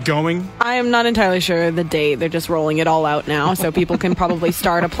will be going? I am not entirely sure the date. They're just rolling it all out now, so people can probably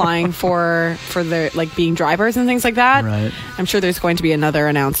start applying for their like being drivers and things like that. Right. I'm sure there's going to be another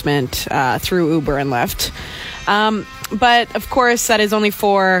announcement through Uber and Lyft. But of course, that is only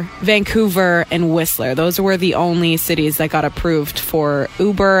for Vancouver and Whistler. Those were the only cities that got approved for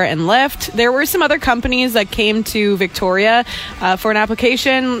Uber and Lyft. There were some other companies that came to Victoria for an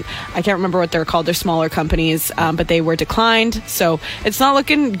application. I can't remember what they're called. They're smaller companies, but they were declined. So it's not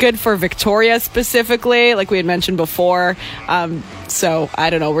looking good for Victoria specifically, like we had mentioned before. So I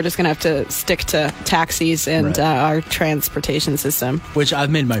don't know. We're just going to have to stick to taxis and Right. our transportation system. Which I've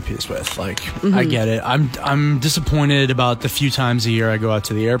made my peace with. Like, I get it. I'm disappointed about the few times a year I go out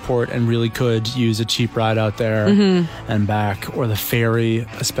to the airport and really could use a cheap ride out there and back, or the ferry,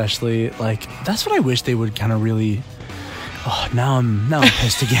 especially. Like, that's what I wish they would kind of really. Oh, now I'm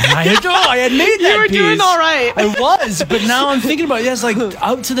pissed again. I had made that You were doing peace. all right. I was, but now I'm thinking about it. Yes, like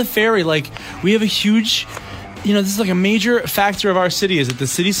out to the ferry. Like, we have a huge. You know, this is like a major factor of our city, is that the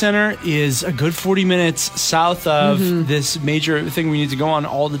city center is a good 40 minutes south of this major thing we need to go on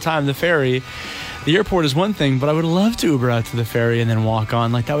all the time, the ferry. The airport is one thing, but I would love to Uber out to the ferry and then walk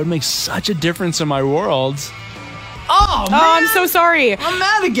on. Like, that would make such a difference in my world. Oh, man. Oh, I'm so sorry. I'm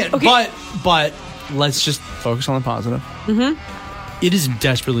mad again. Okay. But let's just focus on the positive. It is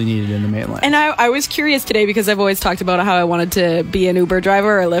desperately needed in the mainland. And I was curious today because I've always talked about how I wanted to be an Uber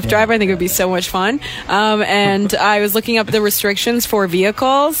driver or a Lyft driver. I think it would be so much fun. And I was looking up the restrictions for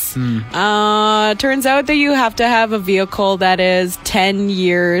vehicles. Turns out that you have to have a vehicle that is 10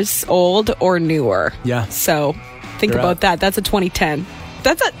 years old or newer. Yeah. So think You're about out. that. That's a 2010.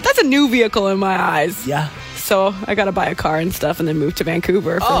 That's a new vehicle in my eyes. Yeah. So I got to buy a car and stuff and then move to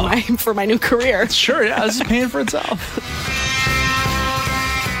Vancouver for my new career. Sure, yeah. This is paying for itself.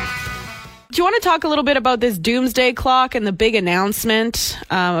 Do you want to talk a little bit about this doomsday clock and the big announcement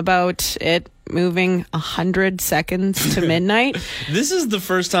about it moving 100 seconds to midnight? This is the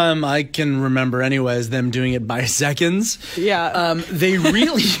first time I can remember, anyways, them doing it by seconds. Yeah. They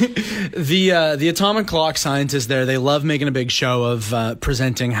really, the atomic clock scientists there, they love making a big show of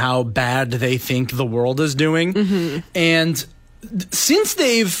presenting how bad they think the world is doing. And since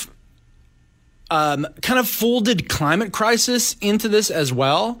they've kind of folded climate crisis into this as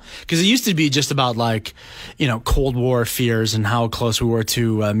well, because it used to be just about like, you know, Cold War fears and how close we were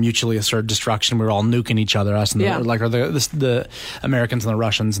to mutually assured destruction. We were all nuking each other, us and the Americans and the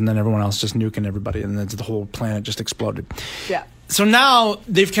Russians, and then everyone else just nuking everybody, and then the whole planet just exploded. Yeah. So now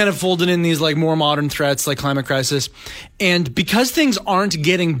they've kind of folded in these like more modern threats like climate crisis, and because things aren't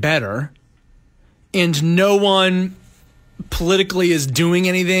getting better, and no one politically is doing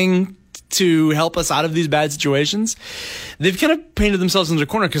anything to help us out of these bad situations, they've kind of painted themselves into a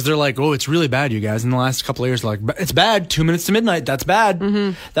corner, because they're like, oh, it's really bad, you guys. In the last couple of years, they're like, it's bad. 2 minutes to midnight. That's bad.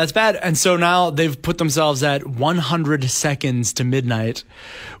 That's bad. And so now they've put themselves at 100 seconds to midnight,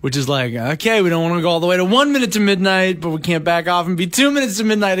 which is like, okay, we don't want to go all the way to 1 minute to midnight, but we can't back off and be 2 minutes to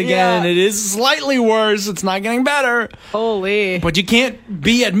midnight again. Yeah. It is slightly worse. It's not getting better. Holy. But you can't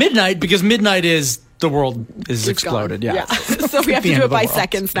be at midnight, because midnight is the world is It's exploded. gone. Yeah. So we have The to end do it of the by world.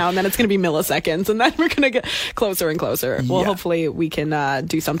 seconds now, and then it's going to be milliseconds, and then we're going to get closer and closer. Well, Yeah. hopefully we can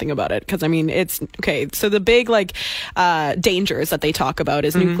do something about it, because I mean, it's okay. So the big like dangers that they talk about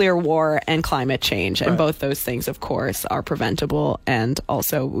is nuclear war and climate change, and both those things, of course, are preventable, and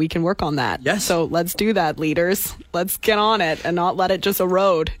also we can work on that. Yes. So let's do that, leaders. Let's get on it and not let it just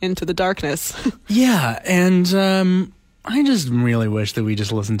erode into the darkness. Yeah, and I just really wish that we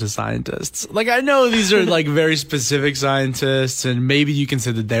just listen to scientists. Like, I know these are like very specific scientists, and maybe you can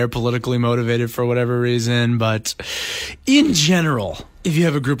say that they're politically motivated for whatever reason, but in general, if you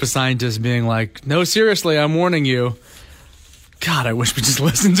have a group of scientists being like, no, seriously, I'm warning you. God, I wish we just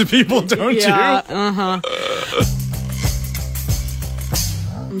listened to people, don't you? Uh-huh.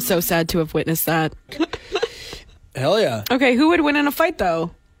 I'm so sad to have witnessed that. Hell yeah. Okay, who would win in a fight,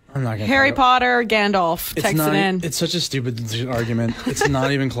 though? I'm not gonna Harry Potter, Gandalf. It's Text not, it in. It's such a stupid argument. It's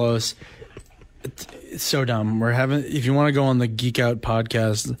not even close. It's so dumb. We're having. If you want to go on the Geek Out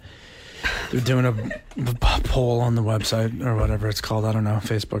podcast, they're doing a poll on the website or whatever it's called. I don't know,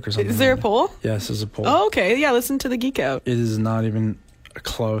 Facebook or something. Is there a poll? Yes, there's a poll. Oh, okay. Yeah, listen to the Geek Out. It is not even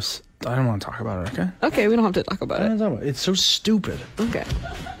close. I don't want to talk about it. Okay. Okay, we don't have to talk about I it. don't talk about it. It's so stupid. Okay.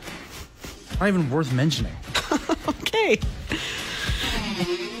 Not even worth mentioning. Okay.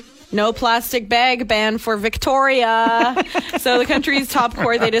 No plastic bag ban for Victoria. So the country's top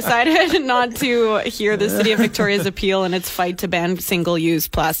court, they decided not to hear the city of Victoria's appeal in its fight to ban single-use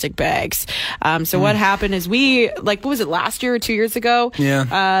plastic bags. So what happened is what was it, last year or 2 years ago?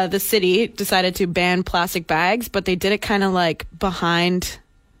 Yeah. The city decided to ban plastic bags, but they did it kind of like behind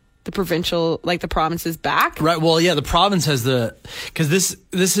the provincial, like the province's back. Right. Well, yeah, the province has because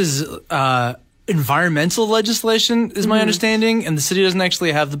this is environmental legislation is my understanding, and the city doesn't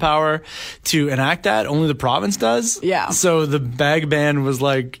actually have the power to enact that. Only the province does. Yeah. So the bag ban was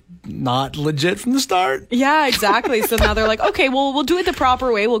like not legit from the start. Yeah, exactly. So now they're like, okay, well, we'll do it the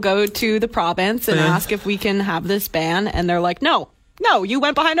proper way. We'll go to the province and Yeah. ask if we can have this ban. And they're like, no, you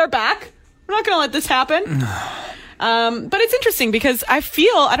went behind our back. We're not going to let this happen. But it's interesting because I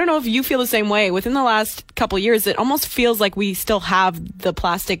don't know if you feel the same way. Within the last couple of years, it almost feels like we still have the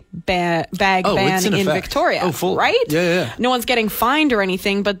plastic bag ban in effect. Victoria. Oh, full. Right? Yeah. No one's getting fined or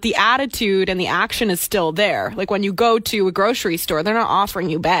anything, but the attitude and the action is still there. Like when you go to a grocery store, they're not offering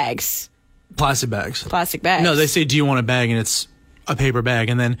you bags. Plastic bags. No, they say, do you want a bag? And it's a paper bag.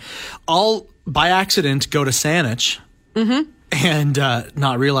 And then I'll, by accident, go to Saanich and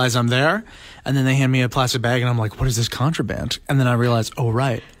not realize I'm there. And then they hand me a plastic bag, and I'm like, what is this contraband? And then I realize, oh,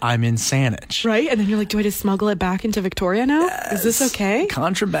 right, I'm in Saanich. Right? And then you're like, do I just smuggle it back into Victoria now? Is this okay?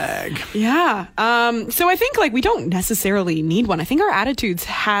 Contrabag. Yeah. So I think we don't necessarily need one. I think our attitudes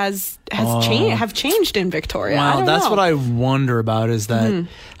have changed in Victoria. Wow, that's what I wonder about is that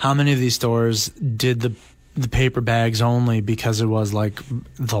how many of these stores did the paper bags only because it was like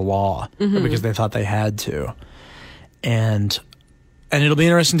the law or because they thought they had to. And it'll be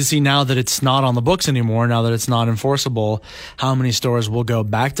interesting to see now that it's not on the books anymore, now that it's not enforceable, how many stores will go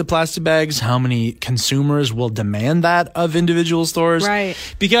back to plastic bags, how many consumers will demand that of individual stores. Right.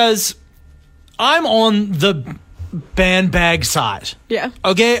 Because I'm on the ban bag side. Yeah.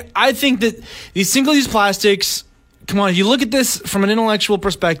 Okay? I think that these single-use plastics, come on, if you look at this from an intellectual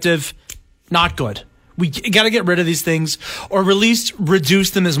perspective, not good. We got to get rid of these things or at least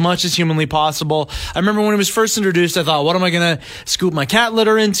reduce them as much as humanly possible. I remember when it was first introduced, I thought, what am I going to scoop my cat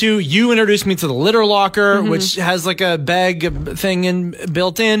litter into? You introduced me to the litter locker, which has like a bag thing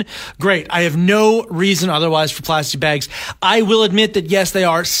built in. Great. I have no reason otherwise for plastic bags. I will admit that, yes, they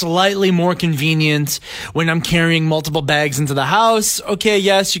are slightly more convenient when I'm carrying multiple bags into the house. Okay,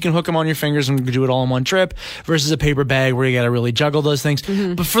 yes, you can hook them on your fingers and do it all in one trip versus a paper bag where you got to really juggle those things.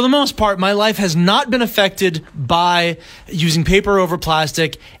 But for the most part, my life has not been affected by using paper over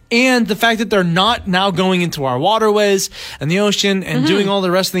plastic, and the fact that they're not now going into our waterways and the ocean and doing all the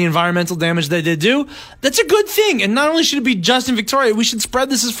rest of the environmental damage they did do, that's a good thing. And not only should it be just in Victoria, we should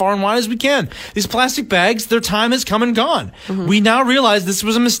spread this as far and wide as we can. These plastic bags, their time has come and gone. We now realize this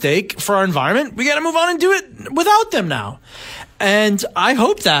was a mistake for our environment. We got to move on and do it without them now. And I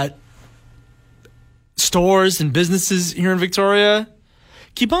hope that stores and businesses here in Victoria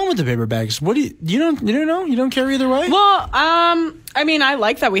keep on with the paper bags. What do you don't know? You don't care either way? Well, I mean, I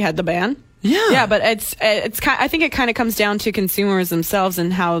like that we had the ban. Yeah, but it's I think it kind of comes down to consumers themselves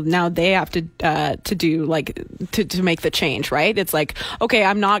and how now they have to do to make the change, right? It's like,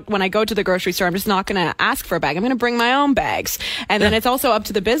 okay, when I go to the grocery store, I'm just not going to ask for a bag. I'm going to bring my own bags, and then it's also up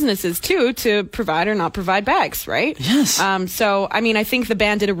to the businesses too to provide or not provide bags, right? Yes. So I mean, I think the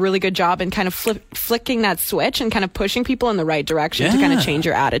ban did a really good job in kind of flicking that switch and kind of pushing people in the right direction to kind of change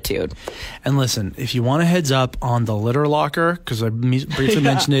your attitude. And listen, if you want a heads up on the litter locker, because I briefly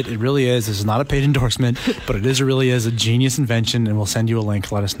mentioned it really is. This is not a paid endorsement, but it really is a genius invention, and we'll send you a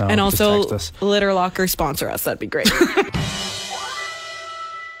link. Let us know. And Just also, text us. Litter Locker sponsor us. That'd be great.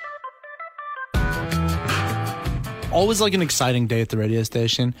 Always like an exciting day at the radio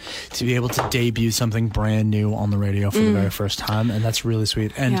station to be able to debut something brand new on the radio for the very first time, and that's really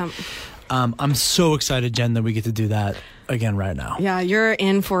sweet. And I'm so excited, Jen, that we get to do that again right now. Yeah, you're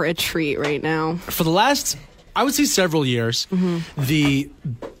in for a treat right now. For the last, I would say, several years, the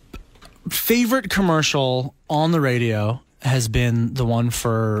favorite commercial on the radio has been the one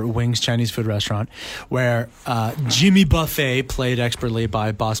for Wings Chinese food restaurant, where Jimmy Buffet, played expertly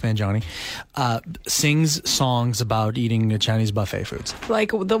by Boss Man Johnny, sings songs about eating Chinese buffet foods.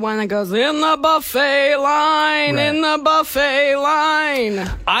 Like the one that goes, in the buffet line, Right. in the buffet line.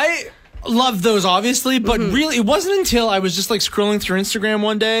 I love those, obviously, but really, it wasn't until I was just like scrolling through Instagram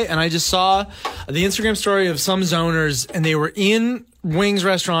one day and I just saw the Instagram story of some zoners, and they were in Wings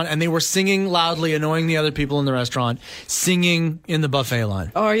restaurant and they were singing loudly, annoying the other people in the restaurant, singing in the buffet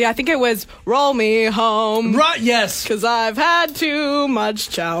line. Oh, yeah, I think it was Roll Me Home. Right, yes. Because I've had too much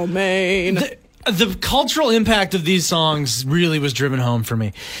chow mein. The cultural impact of these songs really was driven home for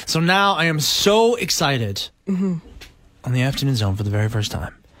me. So now I am so excited on the Afternoon Zone for the very first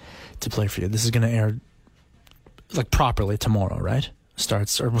time to play for you. This is going to air like properly tomorrow, right?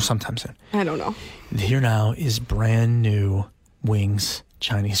 Starts or sometime soon. I don't know. Here now is brand new Wings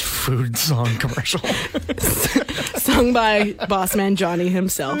Chinese food song commercial. Sung by Boss Man Johnny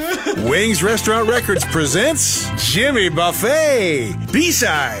himself. Wings Restaurant Records presents Jimmy Buffet.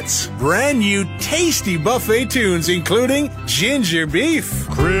 B-sides. Brand new tasty buffet tunes including Ginger Beef.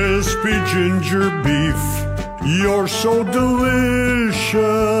 Crispy ginger beef, you're so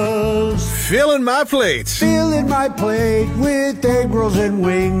delicious. Filling my plate. Filling my plate with egg rolls and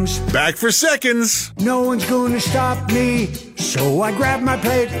wings. Back for seconds. No one's gonna stop me, so I grab my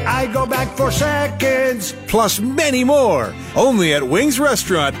plate, I go back for seconds. Plus many more. Only at Wings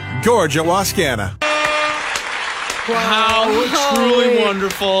Restaurant, Gorge at Wascana. How truly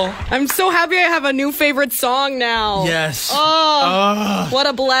wonderful. I'm so happy I have a new favorite song now. Yes. Oh, what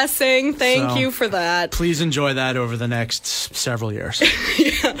a blessing. Thank So- you for that. Please enjoy that over the next several years. Woo!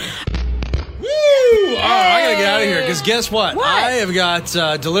 All right, I gotta get out of here because guess what? What? I have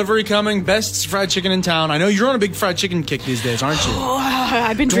got delivery coming. Best fried chicken in town. I know you're on a big fried chicken kick these days, aren't you?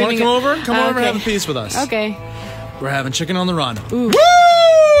 I've been Do you want dreaming. to come over? Come over and Okay. have a piece with us. Okay. We're having chicken on the run. Ooh. Woo!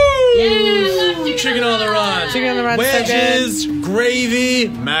 Chicken on the run. Chicken on the run, so good. Wedges, gravy,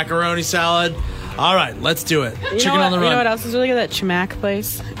 macaroni salad. All right, let's do it. You Chicken know on the what, run. You know what else is really good? That Chimac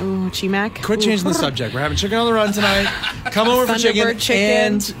place. Ooh, Chimac. Quit Ooh. changing the subject. We're having chicken on the run tonight. Come over for chicken. Thunderbird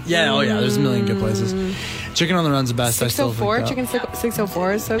chicken. And yeah, oh yeah, there's a million good places. Chicken on the run's the best. I still think 604. that. Chicken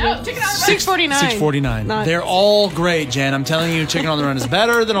 604 is so good. 649. 649. Not- They're all great, Jen. I'm telling you, chicken on the run is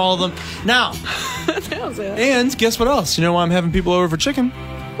better than all of them. Now, and guess what else? You know why I'm having people over for chicken?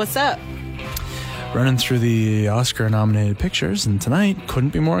 What's up? Running through the Oscar-nominated pictures, and tonight, couldn't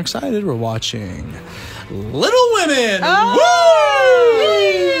be more excited. We're watching Little Women. Oh!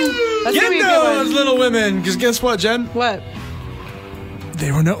 Woo! That's Get gonna be a good those one. Little Women, because guess what, Jen? What?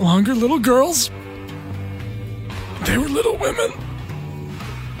 They were no longer little girls. They were little women.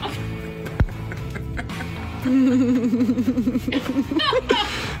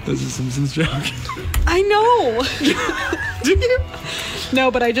 That's a Simpsons joke. I know. Do you? No,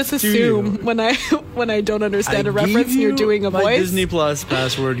 but I just assume when I don't understand a reference and you're doing a my voice. Disney Plus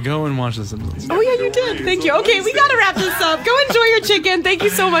password. Go and watch The Simpsons. Oh yeah, you did. Thank you. Okay, we gotta wrap this up. Go enjoy your chicken. Thank you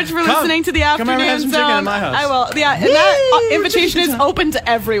so much for listening to the Come over Afternoon and have some Zone. chicken at my house. I will. Yeah, and that invitation is open to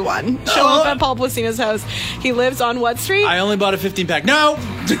everyone. Show up at Paul Placina's house. He lives on what street? I only bought a 15-pack. No!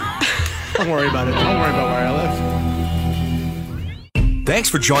 Don't worry about it. Don't worry about where I live. Thanks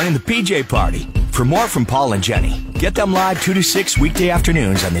for joining the PJ Party. For more from Paul and Jenny, get them live 2 to 6 weekday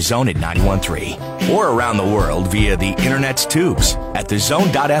afternoons on The Zone at 91.3. Or around the world via the internet's tubes at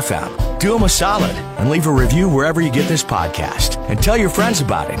thezone.fm. Do them a solid and leave a review wherever you get this podcast. And tell your friends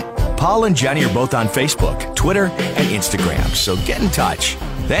about it. Paul and Jenny are both on Facebook, Twitter, and Instagram, so get in touch.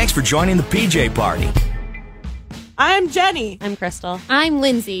 Thanks for joining the PJ Party. I'm Jenny. I'm Crystal. I'm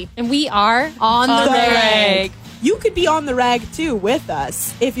Lindsay. And we are On the Rag. You could be on the rag too with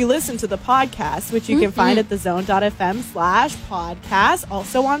us if you listen to the podcast, which you can find at thezone.fm/podcast,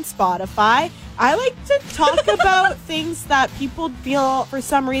 also on Spotify. I like to talk about things that people feel for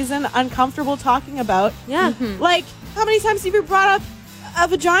some reason uncomfortable talking about. Yeah. Like, how many times have you brought up a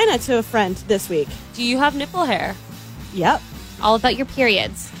vagina to a friend this week? Do you have nipple hair? Yep. All about your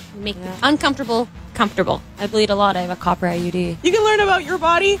periods. Make the uncomfortable comfortable. I bleed a lot. I have a copper IUD. You can learn about your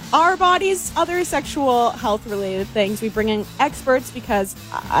body, our bodies, other sexual health related things. We bring in experts because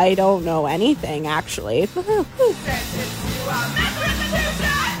I don't know anything, actually. Woohoo.